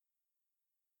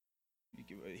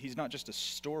 He's not just a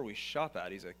store we shop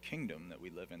at. He's a kingdom that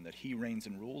we live in, that he reigns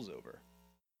and rules over.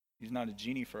 He's not a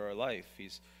genie for our life.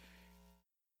 He's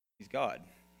God.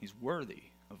 He's worthy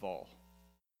of all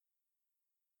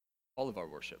of our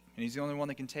worship. And he's the only one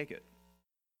that can take it.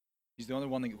 He's the only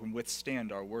one that can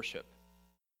withstand our worship.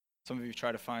 Some of you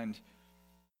try to find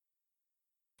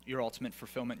your ultimate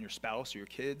fulfillment in your spouse or your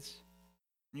kids,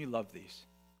 and you love these.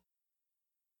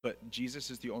 But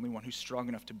Jesus is the only one who's strong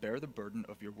enough to bear the burden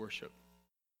of your worship.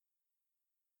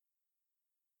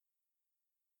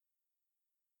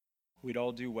 We'd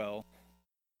all do well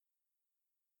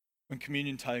when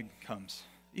communion time comes,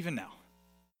 even now.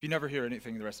 If you never hear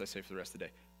anything the rest I say for the rest of the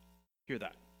day, hear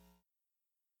that.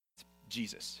 It's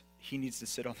Jesus. He needs to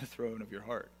sit on the throne of your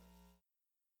heart.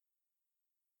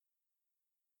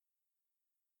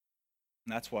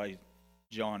 And that's why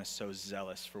John is so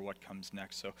zealous for what comes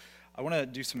next. So I want to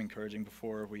do some encouraging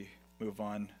before we move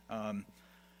on.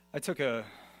 I took a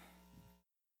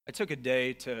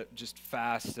day to just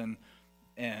fast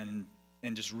and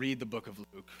just read the book of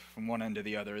Luke from one end to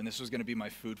the other, and this was going to be my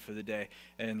food for the day.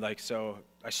 And so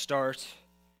I start,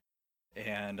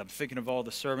 and I'm thinking of all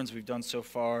the sermons we've done so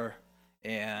far,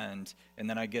 and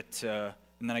then I get to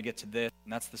this,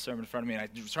 and that's the sermon in front of me. And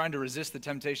I was trying to resist the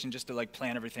temptation just to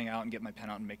plan everything out and get my pen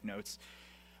out and make notes.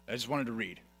 I just wanted to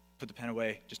read, put the pen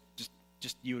away, just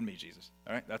you and me, Jesus.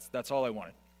 All right, that's all I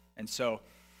wanted. And so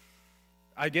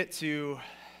I get to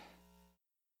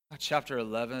chapter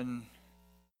 11,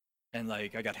 and I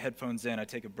got headphones in. I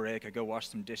take a break. I go wash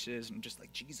some dishes, and I'm just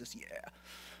like, Jesus, yeah,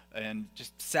 and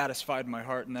just satisfied my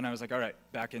heart. And then I was like, all right,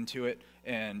 back into it,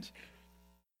 and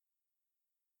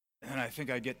I think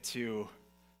I get to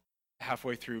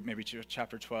halfway through maybe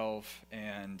chapter 12,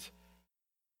 and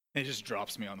it just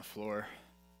drops me on the floor.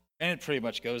 And it pretty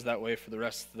much goes that way for the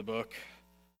rest of the book.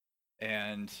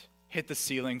 And hit the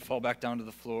ceiling, fall back down to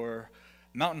the floor,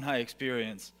 mountain high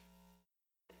experience,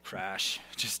 crash.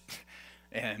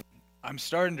 And I'm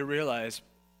starting to realize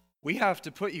we have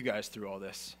to put you guys through all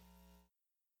this.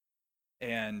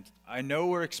 And I know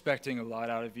we're expecting a lot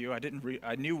out of you.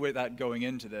 I knew that going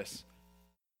into this.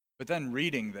 But then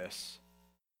reading this,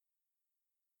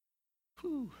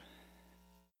 whew.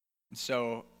 And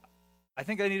so I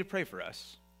think I need to pray for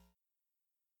us.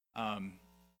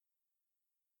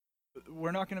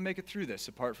 We're not going to make it through this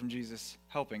apart from Jesus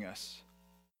helping us.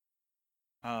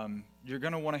 You're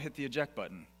going to want to hit the eject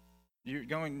button. You're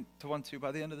going to want to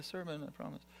by the end of the sermon, I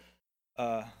promise.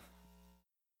 I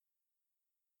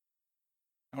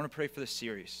want to pray for this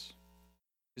series.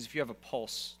 Because if you have a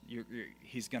pulse,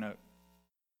 he's going to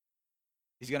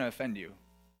He's going to offend you.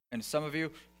 And some of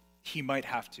you, he might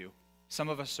have to. Some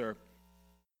of us are,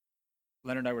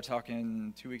 Leonard and I were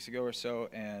talking 2 weeks ago or so,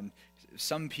 and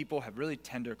some people have really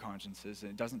tender consciences,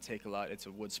 and it doesn't take a lot. It's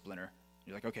a wood splinter.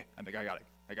 You're like, okay, I got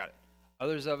it.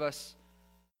 Others of us,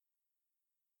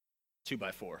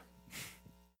 2x4.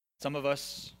 Some of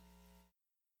us,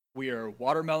 we are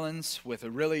watermelons with a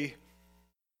really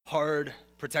hard,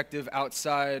 protective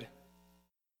outside,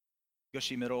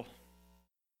 gushy middle.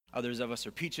 Others of us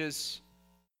are peaches,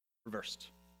 reversed,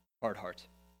 hard heart.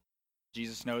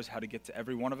 Jesus knows how to get to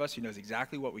every one of us. He knows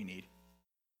exactly what we need.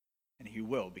 And he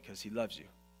will, because he loves you.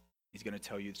 He's going to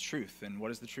tell you the truth. And what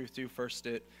does the truth do? First,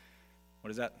 what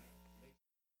is that?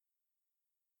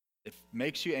 It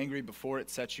makes you angry before it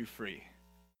sets you free.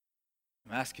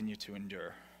 I'm asking you to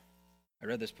endure. I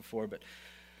read this before, but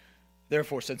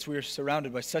therefore, since we are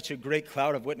surrounded by such a great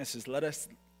cloud of witnesses, let us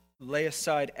lay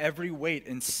aside every weight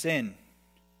and sin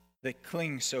that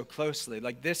clings so closely.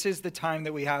 Like, this is the time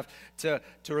that we have to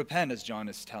repent, as John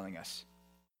is telling us.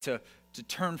 To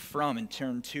turn from and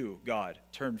turn to God.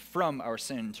 Turn from our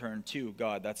sin and turn to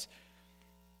God. That's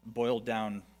boiled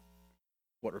down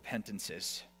what repentance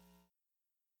is.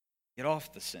 Get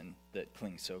off the sin that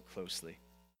clings so closely.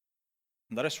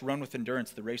 Let us run with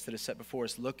endurance the race that is set before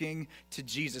us, looking to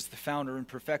Jesus, the founder and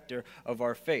perfecter of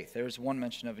our faith. There's one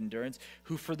mention of endurance,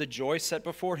 who for the joy set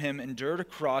before him endured a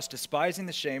cross, despising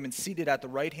the shame, and seated at the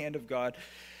right hand of God,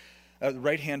 the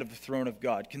right hand of the throne of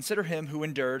God. Consider him who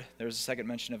endured, there's a second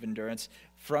mention of endurance,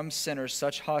 from sinners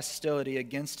such hostility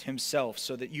against himself,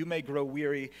 so that you won't grow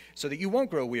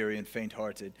weary and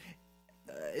faint-hearted.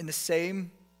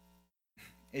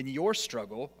 In your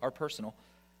struggle, our personal,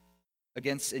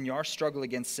 in your struggle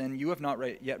against sin, you have not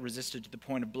yet resisted to the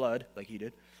point of blood, like he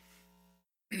did.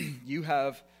 You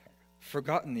have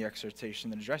forgotten the exhortation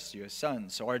that addressed you as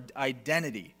sons. So our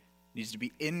identity needs to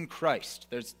be in Christ.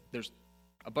 There's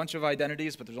a bunch of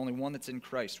identities, but there's only one that's in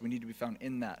Christ. We need to be found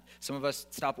in that. Some of us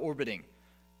stop orbiting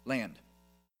land.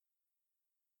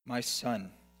 My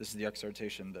son, this is the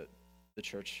exhortation that the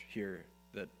church here,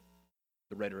 that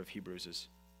the writer of Hebrews is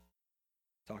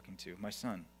talking to. My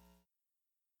son,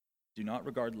 do not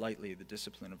regard lightly the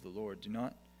discipline of the Lord. Do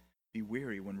not be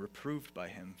weary when reproved by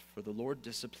him, for the Lord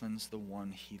disciplines the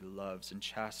one he loves and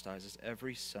chastises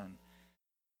every son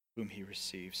whom he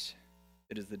receives.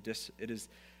 It is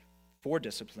for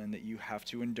discipline that you have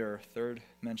to endure. Third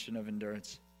mention of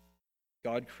endurance.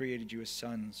 God created you as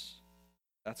sons.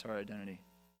 That's our identity.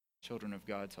 Children of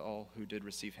God. To all who did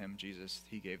receive him, Jesus,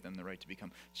 he gave them the right to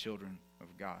become children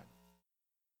of God.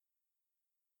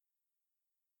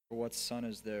 For what son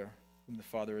is there whom the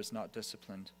Father has not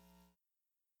disciplined?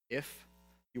 If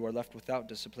you are left without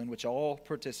discipline, which all have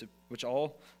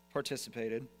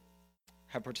participated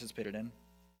in,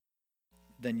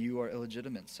 then you are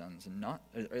illegitimate sons and not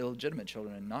illegitimate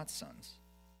children and not sons.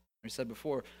 We said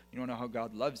before, you don't know how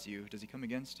God loves you. Does he come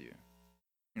against you?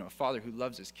 You know, a father who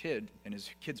loves his kid and his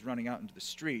kid's running out into the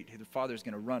street, the father's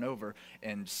going to run over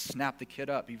and snap the kid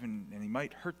up, and he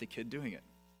might hurt the kid doing it.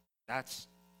 That's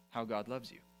how God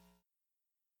loves you.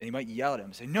 And he might yell at him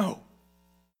and say, no.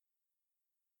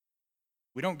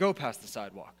 We don't go past the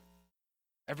sidewalk.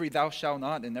 Every thou shalt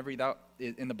not and every thou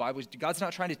in the Bible, God's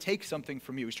not trying to take something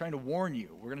from you. He's trying to warn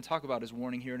you. We're going to talk about his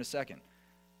warning here in a second.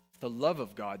 It's the love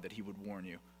of God that he would warn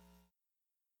you.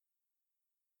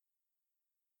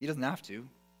 He doesn't have to.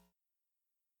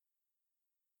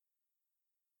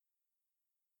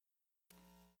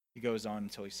 He goes on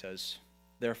until he says,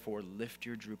 therefore lift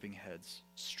your drooping heads,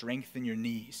 strengthen your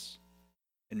knees,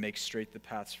 and make straight the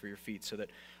paths for your feet, so that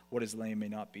what is lame may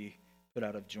not be put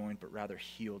out of joint, but rather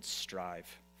healed. Strive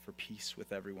for peace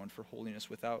with everyone, for holiness,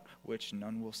 without which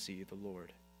none will see the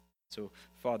Lord. So,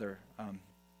 Father,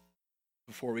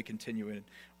 before we continue in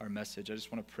our message, I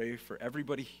just want to pray for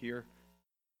everybody here,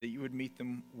 that you would meet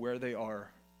them where they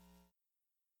are,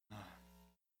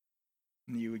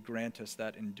 and you would grant us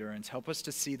that endurance. Help us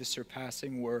to see the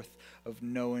surpassing worth of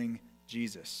knowing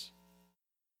Jesus.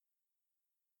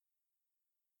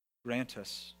 Grant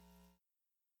us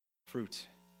fruit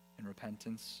in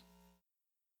repentance.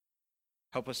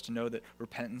 Help us to know that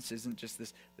repentance isn't just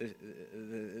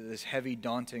this heavy,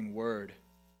 daunting word.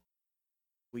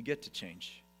 We get to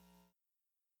change.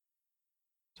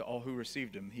 To all who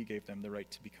received him, he gave them the right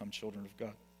to become children of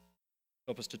God.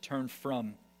 Help us to turn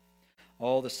from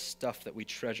all the stuff that we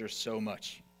treasure so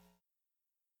much,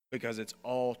 because it's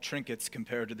all trinkets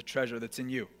compared to the treasure that's in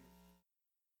you.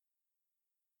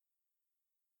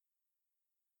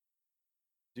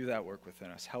 Do that work within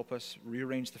us. Help us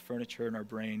rearrange the furniture in our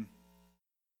brain.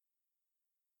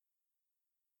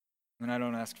 And I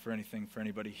don't ask for anything for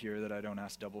anybody here that I don't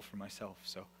ask double for myself.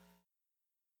 So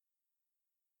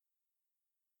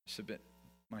submit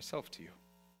myself to you.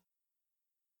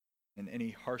 And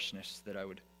any harshness that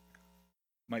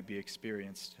might be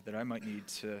experienced, that I might need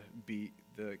to be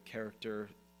the character,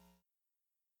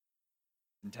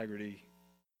 integrity,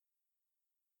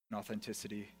 and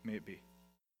authenticity may it be.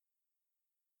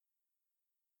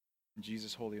 In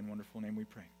Jesus' holy and wonderful name we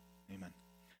pray. Amen.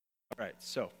 All right,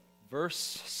 so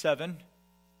verse 7.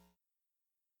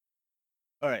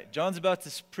 All right, John's about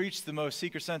to preach the most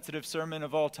seeker-sensitive sermon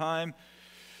of all time.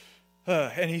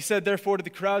 And he said, therefore, to the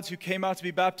crowds who came out to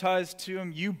be baptized to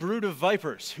him, you brood of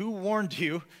vipers, who warned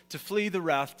you to flee the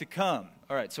wrath to come?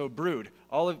 All right, so a brood.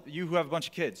 All of you who have a bunch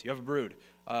of kids, you have a brood.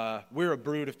 We're a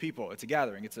brood of people. It's a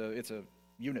gathering. It's a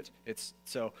unit.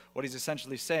 So what he's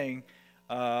essentially saying,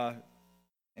 and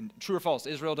true or false,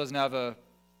 Israel doesn't have a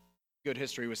good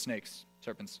history with snakes,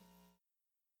 serpents.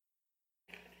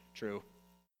 True.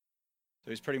 So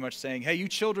he's pretty much saying, hey, you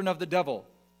children of the devil.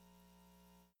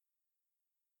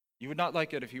 You would not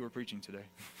like it if you were preaching today.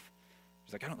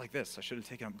 He's like, I don't like this. I should have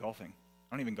taken up golfing.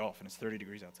 I don't even golf, and it's 30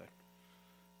 degrees outside.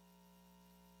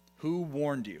 Who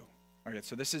warned you? All right,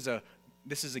 so this is a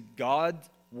God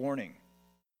warning.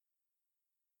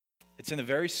 It's in the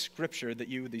very scripture that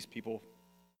these people,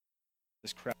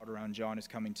 this crowd around John is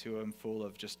coming to him, full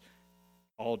of just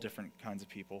all different kinds of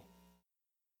people.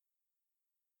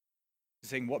 He's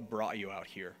saying, what brought you out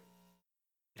here?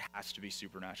 It has to be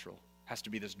supernatural. It has to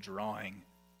be this drawing.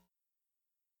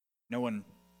 No one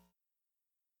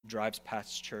drives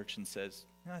past church and says,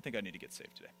 I think I need to get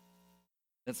saved today.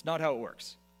 That's not how it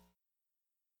works.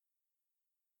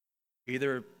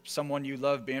 Either someone you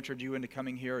love bantered you into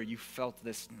coming here, or you felt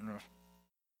this.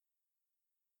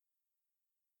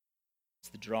 It's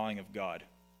the drawing of God.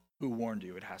 Who warned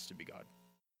you? It has to be God.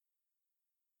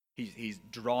 He's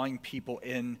drawing people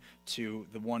in to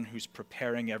the one who's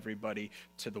preparing everybody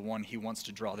to the one he wants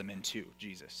to draw them into,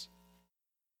 Jesus.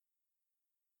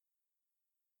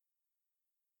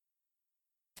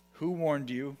 Who warned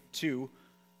you to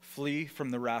flee from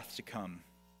the wrath to come?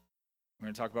 We're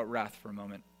going to talk about wrath for a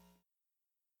moment.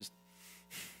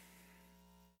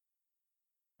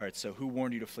 All right, so who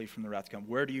warned you to flee from the wrath to come?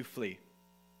 Where do you flee?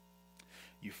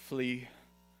 You flee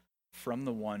from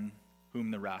the one whom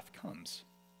the wrath comes.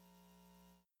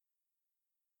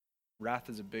 Wrath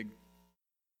is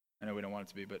I know we don't want it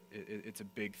to be, but it's a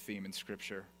big theme in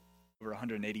Scripture. Over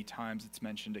 180 times it's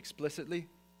mentioned explicitly,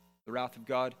 the wrath of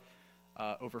God.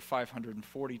 Over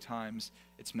 540 times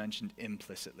it's mentioned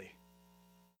implicitly.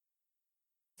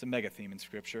 It's a mega theme in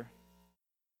Scripture.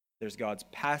 There's God's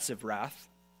passive wrath.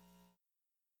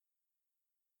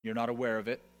 You're not aware of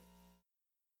it.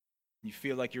 You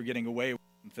feel like you're getting away with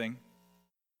something,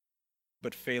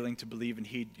 but failing to believe and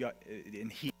heed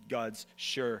God's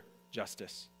sure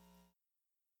justice.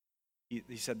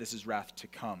 He said this is wrath to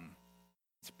come.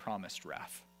 It's promised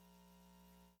wrath.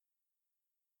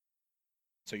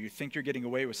 So you think you're getting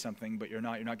away with something, but you're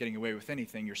not. You're not getting away with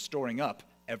anything. You're storing up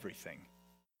everything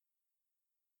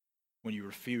when you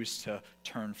refuse to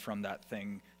turn from that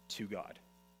thing to God.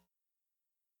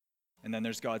 And then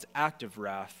there's God's active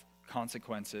wrath.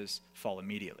 Consequences fall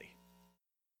immediately.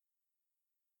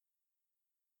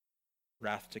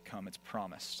 Wrath to come, it's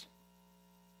promised.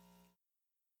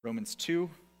 Romans 2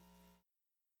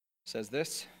 says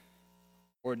this,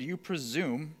 or do you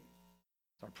presume,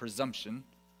 it's our presumption,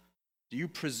 do you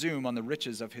presume on the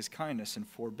riches of his kindness and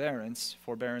forbearance?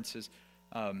 Forbearance is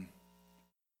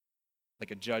like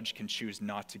a judge can choose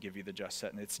not to give you the just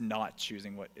sentence. It's not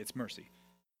choosing it's mercy.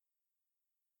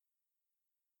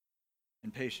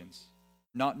 And patience,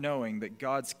 not knowing that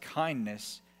God's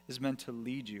kindness is meant to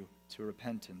lead you to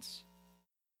repentance.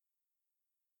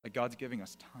 Like God's giving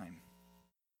us time.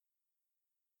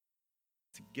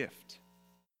 It's a gift.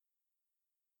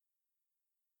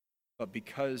 But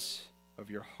because of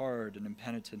your hard and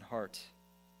impenitent heart,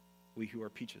 we who are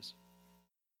peaches.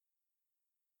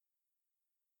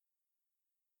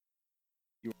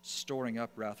 You are storing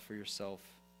up wrath for yourself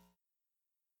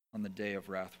on the day of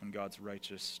wrath when God's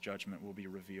righteous judgment will be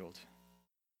revealed.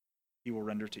 He will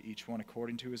render to each one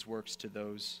according to his works to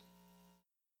those.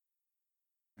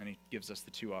 And he gives us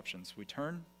the two options. We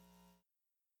turn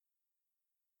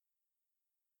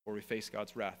or we face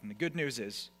God's wrath. And the good news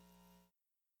is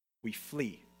we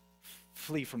flee.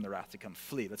 Flee from the wrath to come.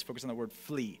 Flee. Let's focus on the word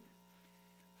flee.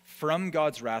 From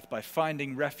God's wrath by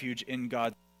finding refuge in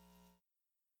God,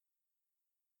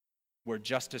 where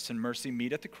justice and mercy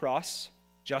meet at the cross.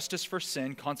 Justice for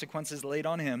sin, consequences laid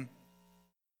on him,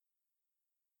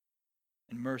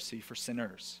 and mercy for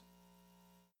sinners.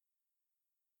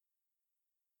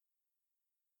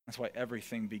 That's why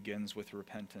everything begins with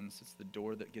repentance. It's the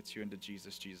door that gets you into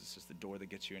Jesus. Jesus is the door that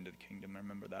gets you into the kingdom.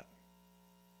 Remember that.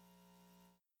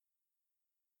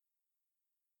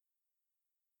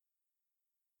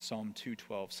 Psalm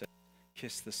 2:12 says,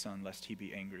 "Kiss the Son, lest he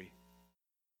be angry,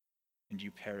 and you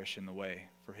perish in the way,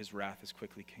 for his wrath is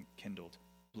quickly kindled.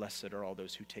 Blessed are all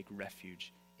those who take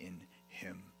refuge in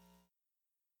him."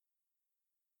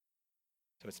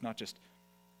 So it's not just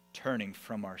turning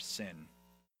from our sin,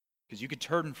 because you could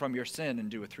turn from your sin and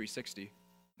do a 360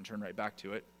 and turn right back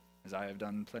to it, as I have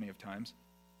done plenty of times.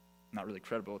 Not really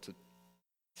credible to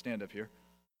stand up here.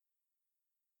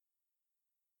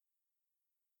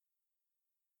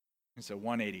 And so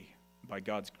 180, by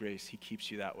God's grace, he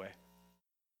keeps you that way.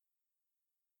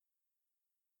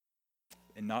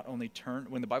 And not only turn,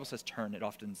 when the Bible says turn, it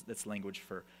often, that's language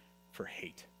for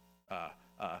hate.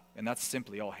 And that's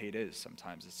simply all hate is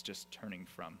sometimes. It's just turning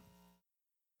from.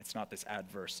 It's not this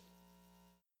adverse,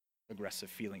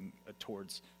 aggressive feeling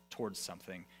towards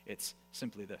something. It's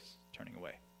simply this, turning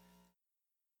away.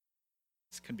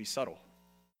 This can be subtle.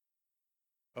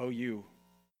 Oh, you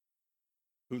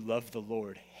who love the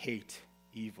Lord, hate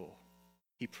evil.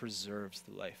 He preserves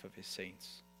the life of his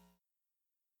saints.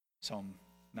 Psalm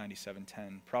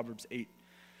 97:10. Proverbs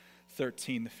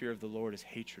 8:13. The fear of the Lord is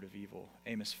hatred of evil.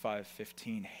 Amos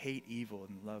 5:15. Hate evil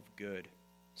and love good.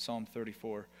 Psalm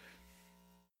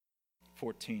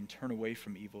 34:14. Turn away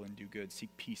from evil and do good.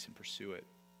 Seek peace and pursue it.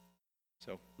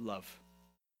 So, love.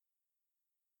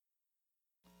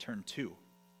 Turn to.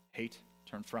 Hate,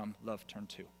 turn from. Love, turn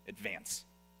to. Advance.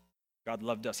 God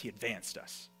loved us. He advanced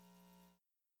us.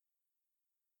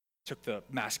 Took the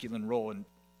masculine role and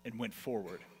went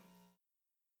forward.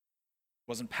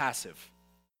 Wasn't passive,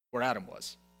 where Adam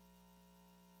was.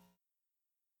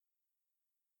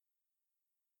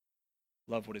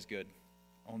 Love what is good.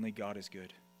 Only God is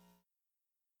good.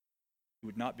 He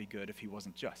would not be good if he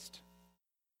wasn't just.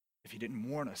 If he didn't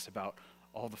warn us about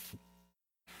all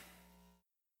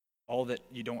that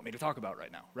you don't want me to talk about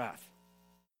right now, wrath.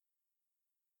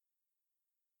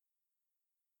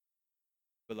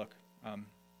 But look,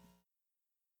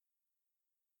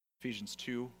 Ephesians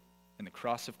 2 and the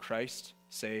cross of Christ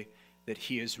say that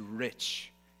he is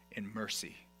rich in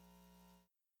mercy.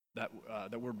 That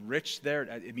word rich there,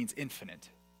 it means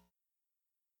infinite.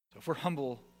 So if we're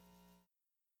humble,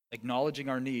 acknowledging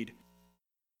our need,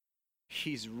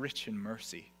 he's rich in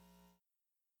mercy.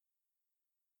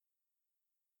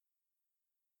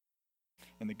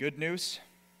 And the good news,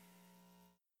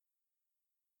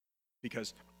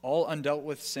 because all undealt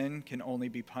with sin can only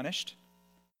be punished,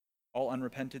 all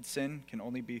unrepented sin can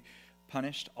only be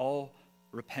punished, all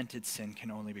repented sin can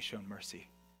only be shown mercy.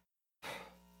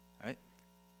 Right?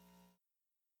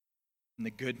 And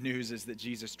the good news is that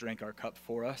Jesus drank our cup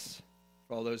for us,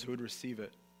 for all those who would receive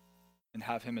it and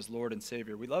have him as Lord and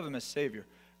Savior. We love him as Savior.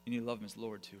 You need to love him as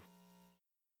Lord too.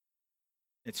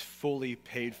 It's fully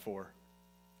paid for.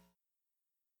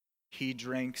 He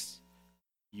drinks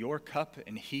your cup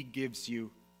and he gives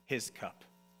you his cup.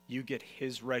 You get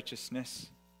his righteousness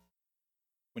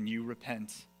when you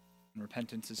repent. And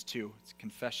repentance is two. It's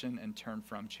confession and turn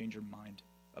from, change your mind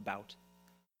about.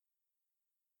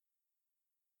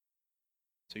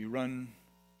 So you run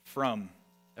from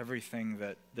everything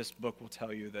that this book will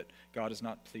tell you that God is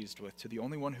not pleased with to the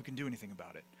only one who can do anything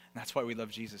about it. And that's why we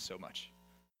love Jesus so much.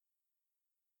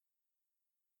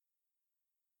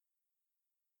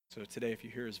 So today, if you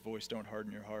hear his voice, don't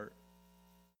harden your heart.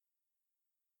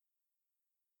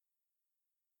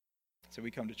 So we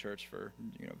come to church for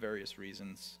various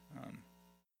reasons.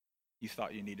 You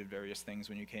thought you needed various things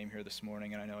when you came here this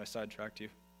morning, and I know I sidetracked you.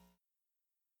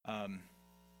 You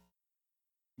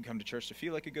come to church to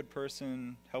feel like a good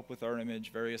person, help with our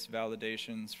image, various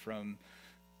validations from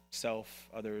self,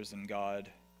 others, and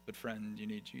God. But friend, you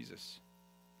need Jesus.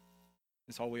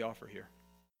 That's all we offer here.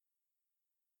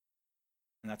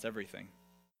 And that's everything.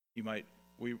 We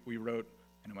wrote,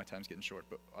 I know my time's getting short,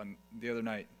 but on the other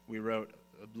night, we wrote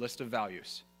a list of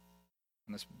values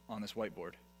on this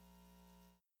whiteboard.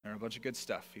 There are a bunch of good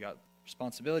stuff. You got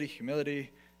responsibility, humility,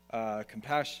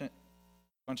 compassion, a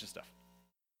bunch of stuff.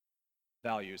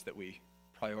 Values that we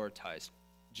prioritized.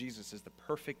 Jesus is the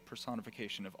perfect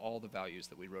personification of all the values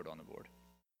that we wrote on the board.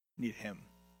 Need him.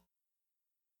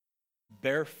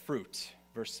 Bear fruit,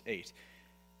 verse 8.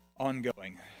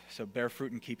 Ongoing. So bear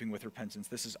fruit in keeping with repentance.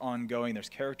 This is ongoing. There's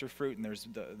character fruit, and there's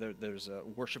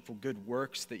worshipful good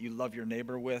works that you love your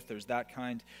neighbor with. There's that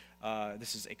kind.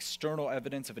 This is external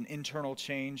evidence of an internal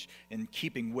change in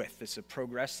keeping with. This is a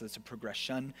progress. That's a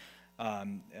progression.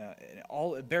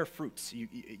 All bear fruits.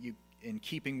 You in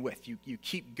keeping with. You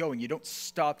keep going. You don't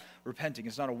stop repenting.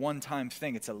 It's not a one-time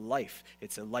thing. It's a life.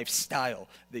 It's a lifestyle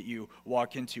that you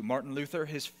walk into. Martin Luther,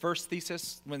 his first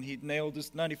thesis, when he nailed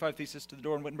his 95 thesis to the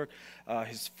door in Wittenberg,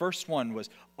 his first one was,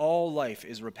 all life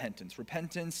is repentance.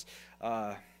 Repentance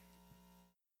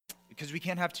Because we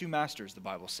can't have two masters, the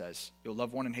Bible says. You'll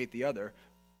love one and hate the other.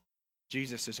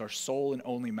 Jesus is our sole and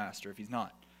only master. If he's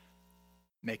not,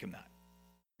 make him that.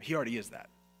 He already is that,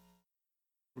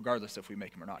 regardless if we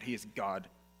make him or not. He is God,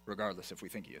 regardless if we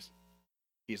think he is.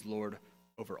 He is Lord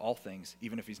over all things,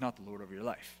 even if he's not the Lord over your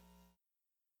life.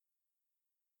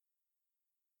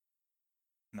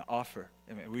 And the offer,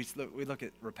 I mean, we look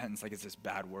at repentance like it's this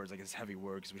bad word, like it's this heavy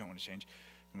word because we don't want to change.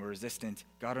 And we're resistant.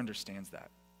 God understands that.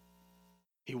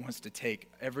 He wants to take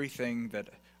everything that,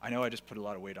 I know I just put a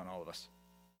lot of weight on all of us.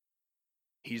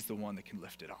 He's the one that can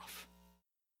lift it off.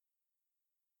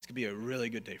 It's going to be a really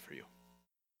good day for you.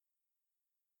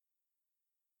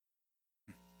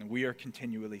 And we are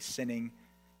continually sinning.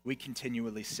 We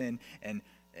continually sin and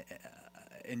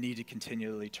need to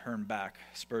continually turn back.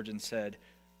 Spurgeon said,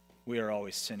 we are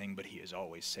always sinning, but he is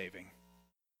always saving.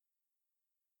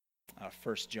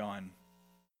 1 John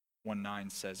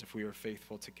 1:9 says, if we are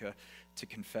faithful to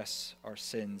confess our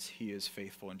sins, he is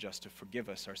faithful and just to forgive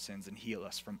us our sins and heal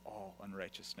us from all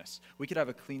unrighteousness. We could have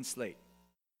a clean slate.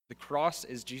 The cross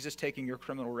is Jesus taking your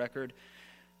criminal record,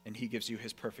 and he gives you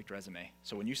his perfect resume.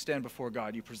 So when you stand before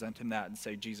God, you present him that and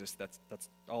say, Jesus, that's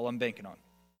all I'm banking on.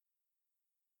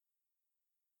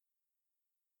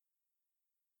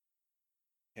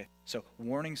 Okay, so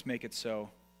warnings make it so.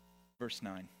 Verse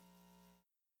 9.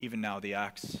 Even now the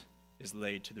axe is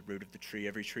laid to the root of the tree.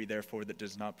 Every tree, therefore, that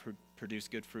does not produce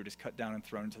good fruit is cut down and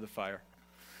thrown into the fire.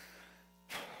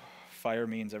 Fire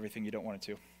means everything you don't want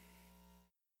it to.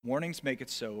 Warnings make it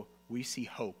so we see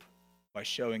hope by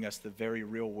showing us the very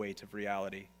real weight of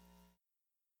reality.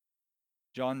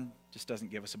 John just doesn't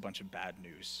give us a bunch of bad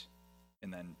news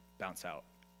and then bounce out.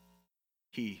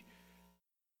 He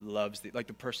loves, like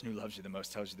the person who loves you the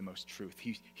most tells you the most truth.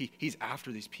 He's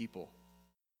after these people.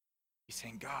 He's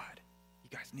saying, God, you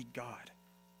guys need God.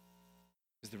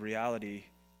 Because the reality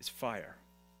is fire.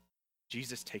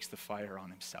 Jesus takes the fire on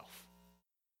himself.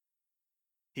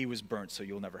 He was burnt so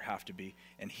you'll never have to be,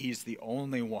 and he's the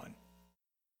only one.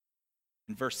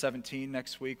 In verse 17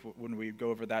 next week, when we go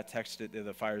over that text,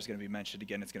 the fire is going to be mentioned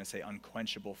again. It's going to say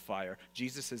unquenchable fire.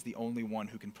 Jesus is the only one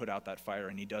who can put out that fire,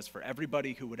 and he does for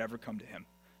everybody who would ever come to him.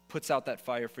 Puts out that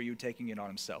fire for you, taking it on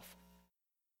himself.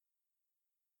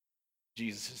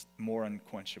 Jesus is more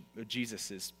unquenchable. Jesus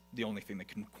is the only thing that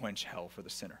can quench hell for the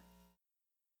sinner.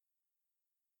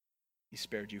 He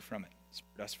spared you from it,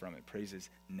 spared us from it. Praise his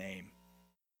name.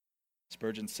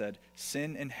 Spurgeon said,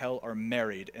 sin and hell are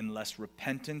married unless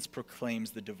repentance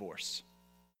proclaims the divorce.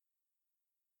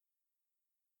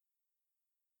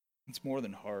 It's more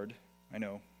than hard. I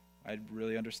know. I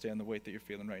really understand the weight that you're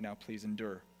feeling right now. Please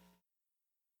endure.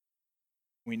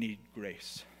 We need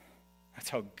grace. That's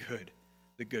how good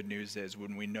the good news is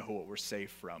when we know what we're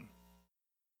saved from.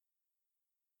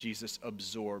 Jesus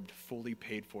absorbed, fully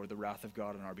paid for the wrath of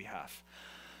God on our behalf.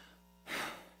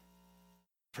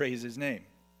 Praise his name.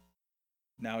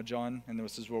 Now, John, and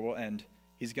this is where we'll end,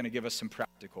 he's going to give us some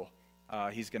practical.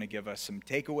 He's going to give us some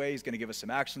takeaway. He's going to give us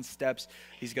some action steps.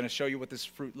 He's going to show you what this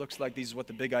fruit looks like. These are what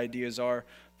the big ideas are.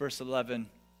 Verse 11,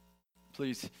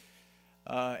 please.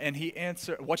 And he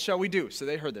answered, what shall we do? So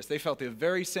they heard this. They felt the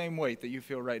very same weight that you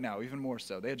feel right now, even more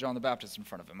so. They had John the Baptist in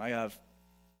front of him.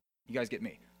 You guys get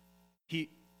me.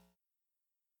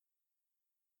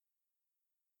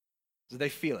 So they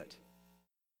feel it.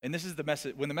 And this is the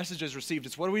message. When the message is received,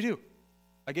 it's what do we do?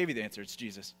 I gave you the answer. It's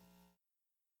Jesus.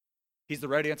 He's the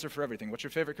right answer for everything. What's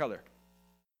your favorite color?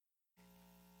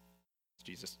 It's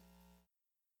Jesus.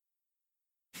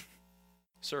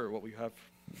 Sir, what will you have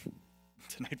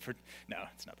tonight for... No,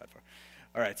 it's not that far.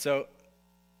 All right, so,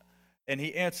 and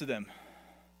he answered them,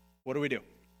 what do we do?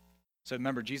 So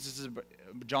remember,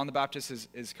 John the Baptist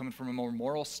is coming from a more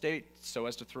moral state so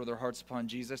as to throw their hearts upon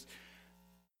Jesus.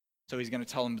 So he's going to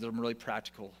tell them some really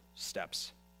practical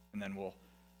steps, and then we'll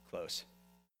close.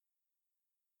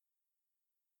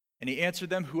 And he answered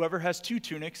them, whoever has 2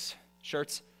 tunics,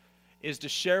 shirts, is to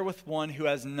share with one who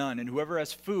has none, and whoever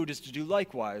has food is to do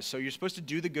likewise. So you're supposed to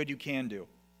do the good you can do,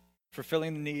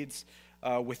 fulfilling the needs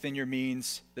within your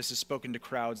means. This is spoken to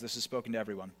crowds. This is spoken to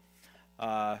everyone.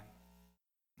 I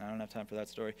don't have time for that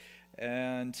story.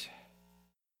 And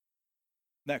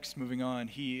next, moving on,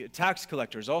 tax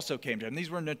collectors also came to him. These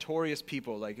were notorious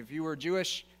people. Like if you were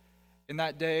Jewish in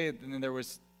that day, then there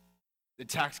was the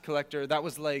tax collector. That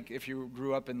was like if you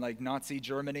grew up in like Nazi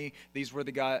Germany. These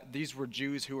were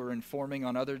Jews who were informing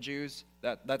on other Jews.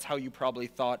 That's how you probably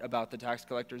thought about the tax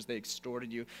collectors. They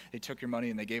extorted you. They took your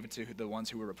money and they gave it to the ones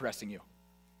who were oppressing you.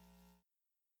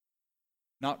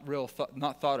 Not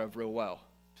thought of real well.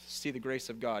 See the grace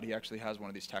of God. He actually has one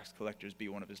of these tax collectors be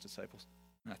one of his disciples,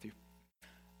 Matthew.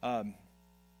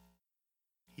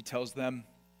 He tells them,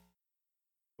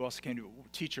 Who else came to him?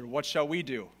 Teacher, what shall we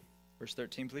do? Verse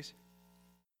 13, please.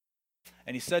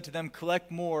 And he said to them,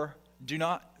 collect no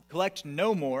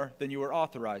more than you are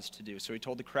authorized to do. So he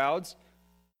told the crowds,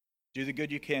 do the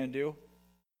good you can do.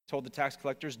 Told the tax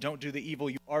collectors, don't do the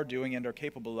evil you are doing and are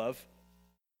capable of.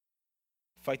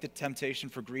 Fight the temptation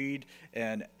for greed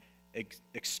and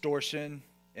extortion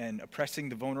and oppressing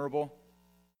the vulnerable.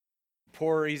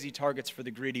 Poor are easy targets for the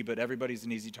greedy, but everybody's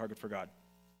an easy target for God.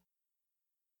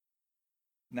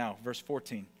 Now, verse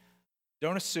 14.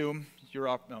 Don't assume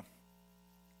you're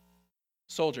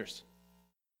soldiers,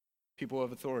 people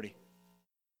of authority.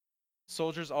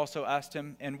 Soldiers also asked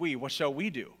him, and we, what shall we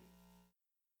do?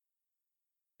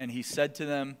 And he said to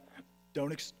them,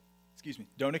 don't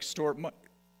extort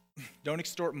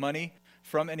money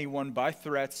from anyone by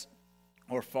threats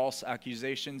or false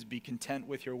accusations. Be content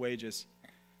with your wages.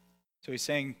 So he's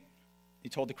saying, he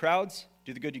told the crowds,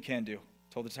 do the good you can do.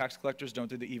 Told the tax collectors, don't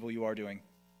do the evil you are doing.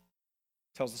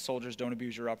 Tells the soldiers, don't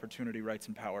abuse your opportunity, rights,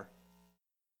 and power.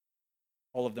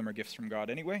 All of them are gifts from God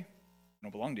anyway. They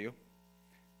don't belong to you.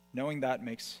 Knowing that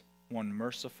makes one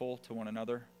merciful to one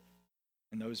another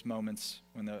in those moments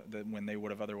when they would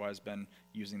have otherwise been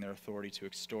using their authority to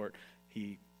extort.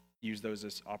 He used those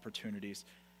as opportunities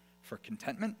for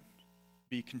contentment.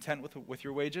 Be content with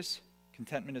your wages.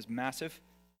 Contentment is massive.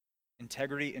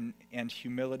 Integrity and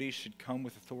humility should come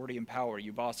with authority and power,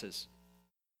 you bosses.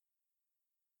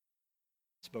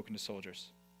 Spoken to soldiers.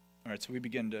 All right, so we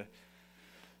begin to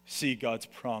see God's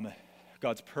promise.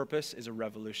 God's purpose is a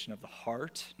revolution of the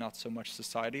heart, not so much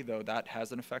society, though that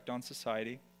has an effect on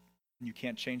society. You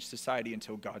can't change society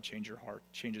until God changes your heart.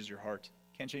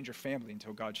 You can't change your family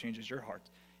until God changes your heart.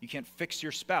 You can't fix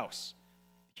your spouse.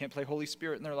 You can't play Holy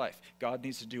Spirit in their life. God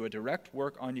needs to do a direct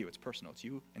work on you. It's personal. It's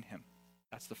you and him.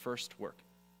 That's the first work.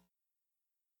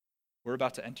 We're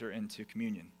about to enter into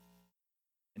communion.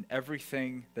 And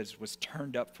everything that was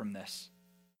turned up from this,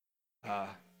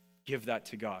 give that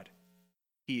to God.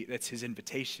 That's his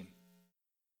invitation.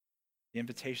 The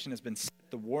invitation has been set.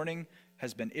 The warning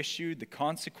has been issued. The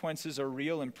consequences are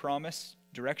real and promised.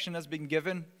 Direction has been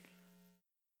given.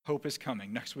 Hope is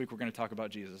coming. Next week we're going to talk about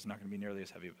Jesus. It's not going to be nearly as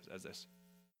heavy as this.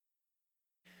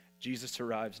 Jesus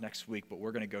arrives next week, but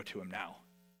we're going to go to him now.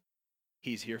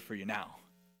 He's here for you now.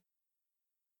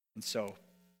 And so,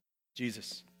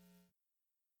 Jesus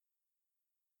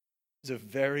is a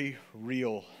very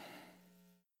real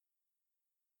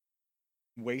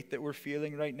weight that we're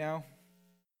feeling right now.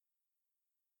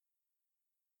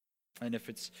 And if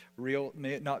it's real,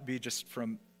 may it not be just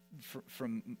from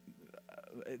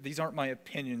these aren't my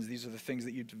opinions. These are the things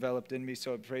that you developed in me.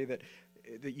 So I pray that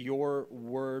your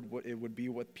word, it would be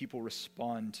what people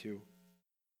respond to.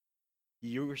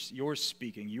 You're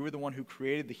speaking. You are the one who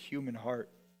created the human heart.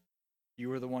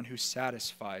 You are the one who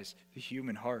satisfies the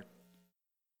human heart.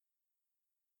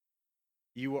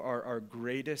 You are our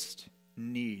greatest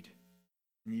need.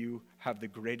 And you have the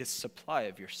greatest supply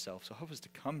of yourself. So help us to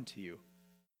come to you.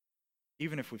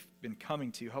 Even if we've been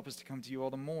coming to you, help us to come to you all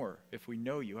the more. If we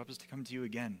know you, help us to come to you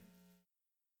again.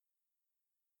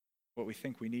 What we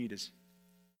think we need is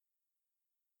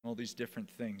all these different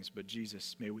things, but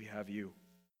Jesus, may we have you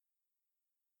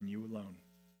and you alone.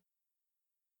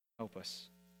 Help us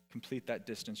complete that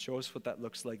distance. Show us what that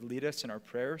looks like. Lead us in our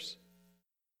prayers.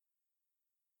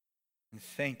 And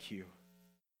thank you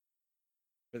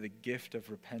for the gift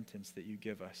of repentance that you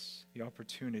give us, the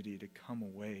opportunity to come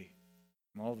away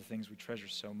from all the things we treasure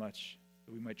so much,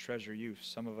 that we might treasure you,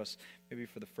 some of us maybe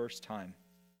for the first time.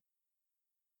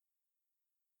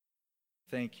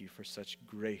 Thank you for such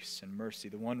grace and mercy,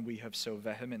 the one we have so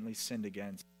vehemently sinned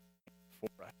against for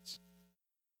us.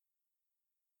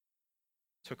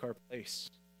 Took our place,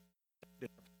 for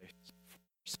our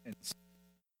sins.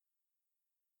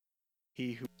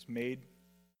 He who was made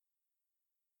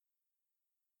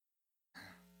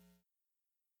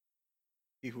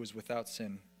He who was without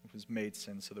sin was made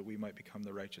sin so that we might become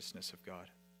the righteousness of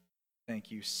God. Thank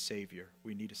you, Savior.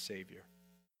 We need a Savior.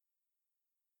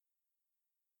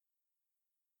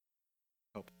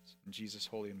 Help us. In Jesus'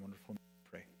 holy and wonderful name we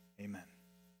pray. Amen.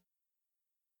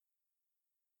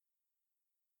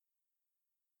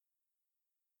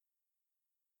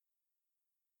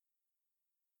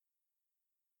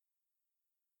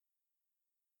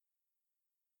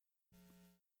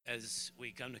 As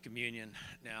we come to communion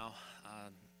now,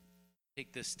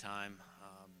 take this time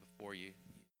before you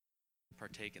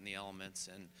partake in the elements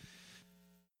and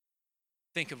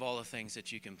think of all the things that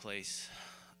you can place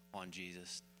on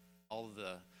Jesus, all of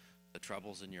the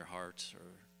troubles in your heart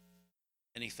or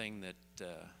anything that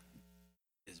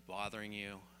is bothering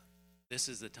you. This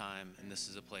is the time and this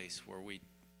is a place where we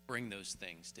bring those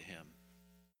things to him.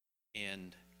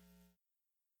 And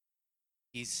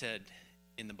He said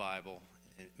in the Bible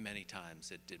many times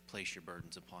that did place your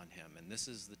burdens upon him, and this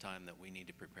is the time that we need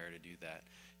to prepare to do that.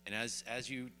 And as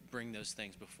you bring those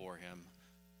things before him,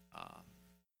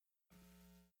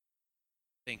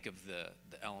 think of the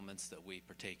elements that we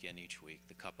partake in each week,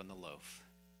 the cup and the loaf,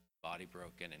 body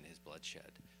broken and his blood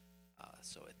shed.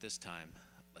 So at this time,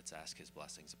 let's ask his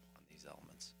blessings upon these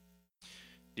elements.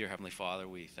 Dear Heavenly Father,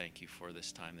 we thank you for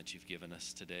this time that you've given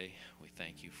us today. We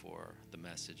thank you for the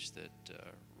message that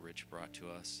Rich brought to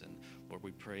us. And Lord,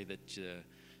 we pray that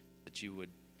you would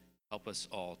help us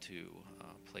all to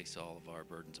place all of our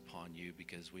burdens upon you,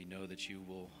 because we know that you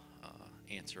will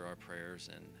answer our prayers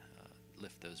and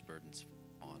lift those burdens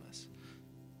on us.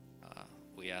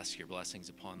 We ask your blessings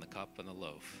upon the cup and the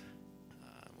loaf.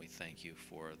 We thank you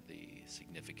for the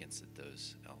significance that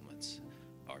those elements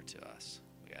are to us.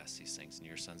 We ask these things in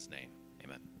your Son's name.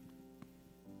 Amen.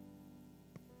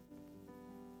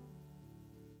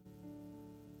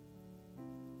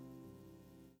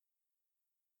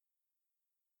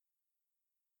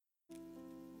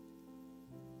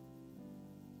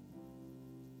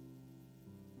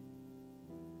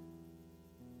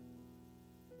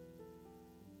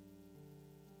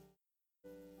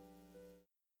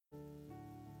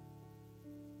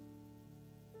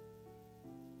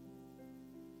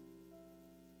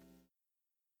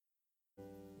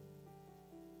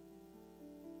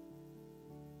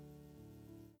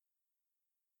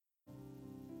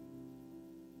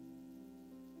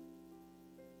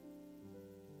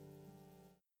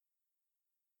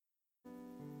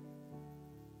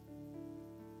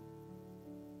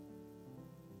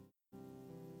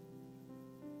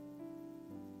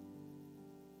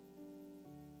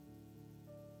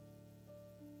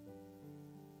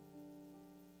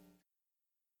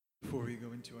 Before we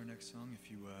go into our next song, if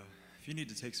you need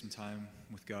to take some time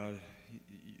with God,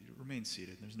 you remain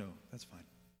seated. That's fine.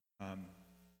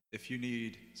 If you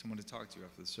need someone to talk to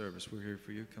after the service, we're here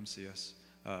for you. Come see us.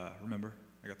 Remember,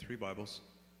 I got 3 Bibles.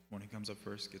 One who comes up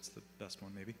first gets the best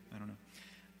one, maybe. I don't know.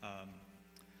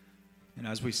 And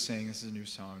as we sing, this is a new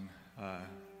song.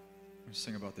 We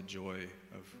sing about the joy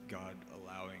of God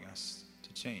allowing us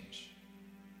to change.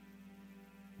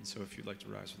 And so if you'd like to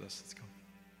rise with us, let's go.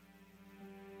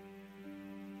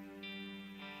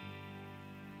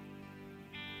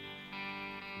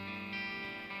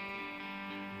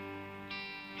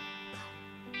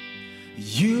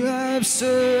 You have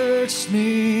searched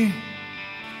me, you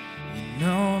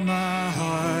know my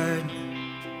heart.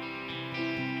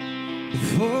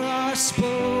 Before I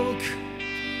spoke,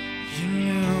 you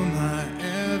knew my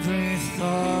every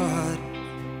thought.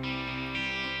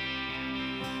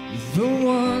 The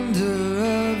wonder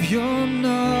of your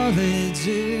knowledge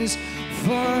is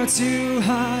far too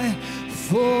high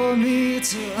for me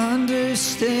to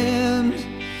understand.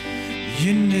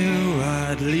 You knew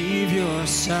I'd leave your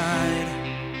side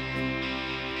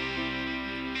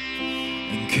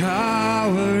and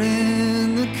cower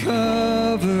in the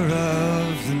cover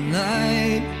of the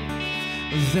night.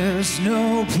 There's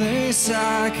no place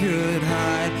I could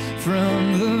hide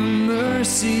from the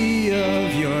mercy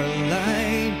of your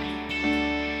light.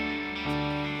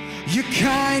 Your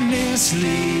kindness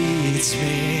leads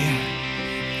me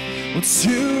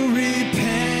to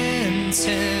repentance.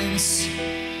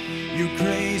 Your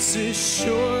grace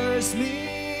assures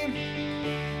me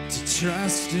to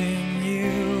trust in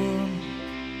you.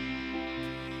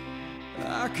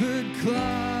 I could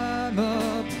climb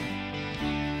up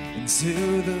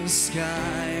into the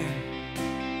sky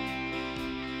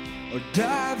or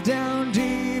dive down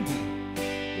deep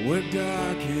where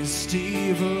darkest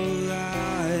evil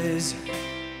lies.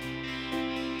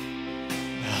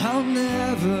 I'll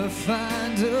never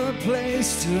find a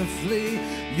place to flee.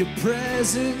 Your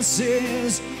presence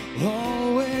is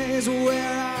always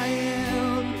where I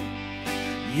am.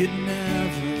 You'd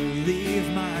never leave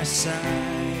my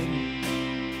side.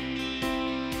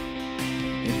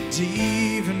 And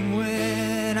even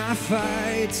when I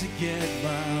fight to get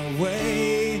my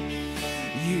way,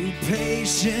 you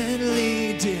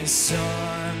patiently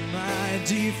disarm my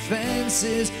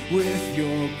defenses with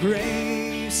your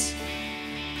grace.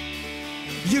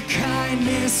 Your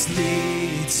kindness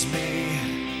leads me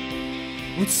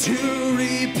to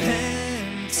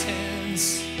repentance.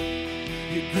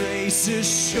 Your grace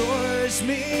assures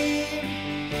me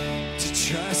to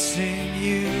trust in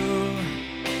you.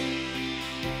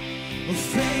 A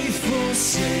faithful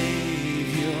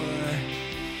Savior,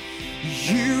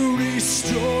 you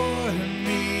restore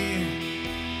me.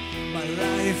 My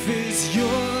life is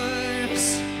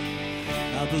yours,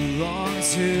 I belong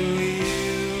to you.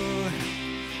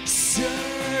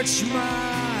 Search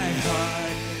my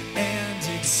heart and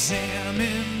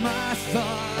examine my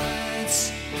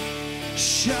thoughts.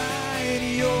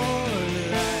 Shine your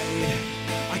light.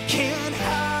 I can't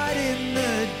hide in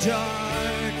the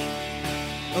dark.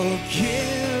 Oh,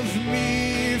 give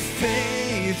me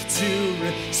faith to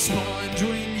respond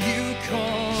when you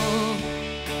call.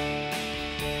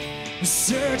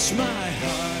 Search my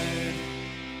heart.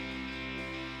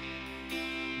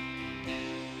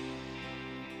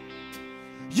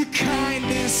 Your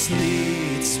kindness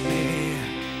leads me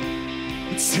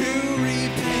to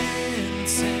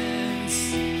repentance.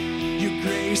 Your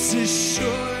grace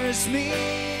assures me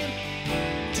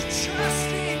to trust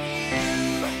in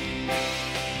you.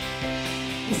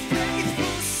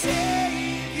 Faithful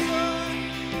Savior,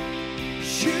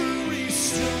 you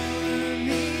restore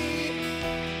me.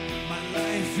 My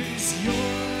life is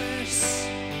yours.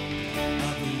 I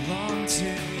belong to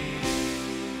you.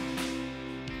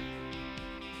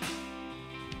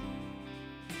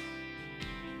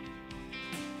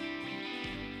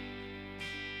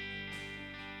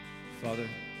 Father,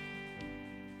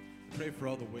 I pray for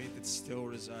all the weight that's still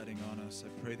residing on us. I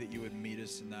pray that you would meet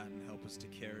us in that and help us to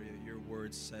carry it. Your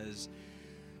word says,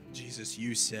 Jesus,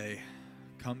 you say,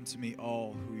 come to me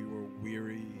all who you are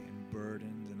weary and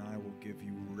burdened, and I will give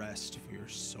you rest for your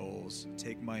souls.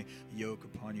 Take my yoke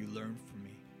upon you, learn from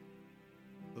me.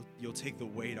 You'll take the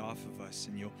weight off of us,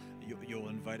 and you'll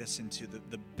invite us into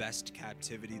the best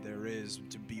captivity there is,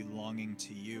 to belonging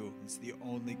to you. It's the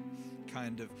only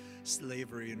kind of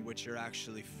slavery in which you're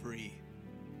actually free.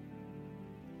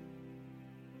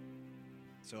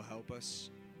 So help us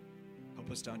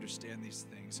to understand these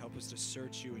things. Help us to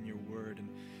search you in your word,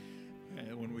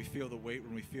 and when we feel the weight,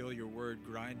 when we feel your word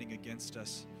grinding against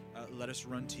us, let us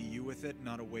run to you with it,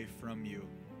 not away from you.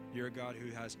 You're a God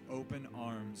who has open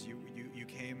arms. You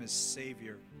came as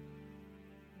Savior.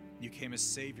 You came as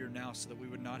Savior now so that we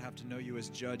would not have to know you as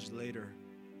Judge later.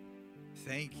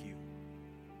 Thank you.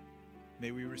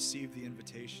 May we receive the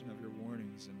invitation of your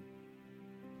warnings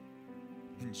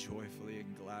and joyfully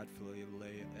and gladfully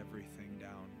lay everything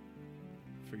down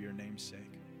for your name's sake.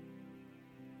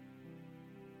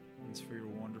 It's for your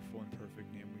wonderful and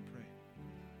perfect name we pray.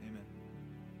 Amen.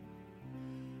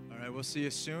 All right, we'll see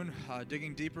you soon.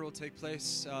 Digging Deeper will take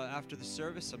place after the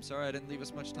service. I'm sorry I didn't leave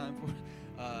us much time for it.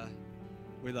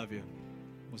 We love you.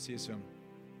 We'll see you soon.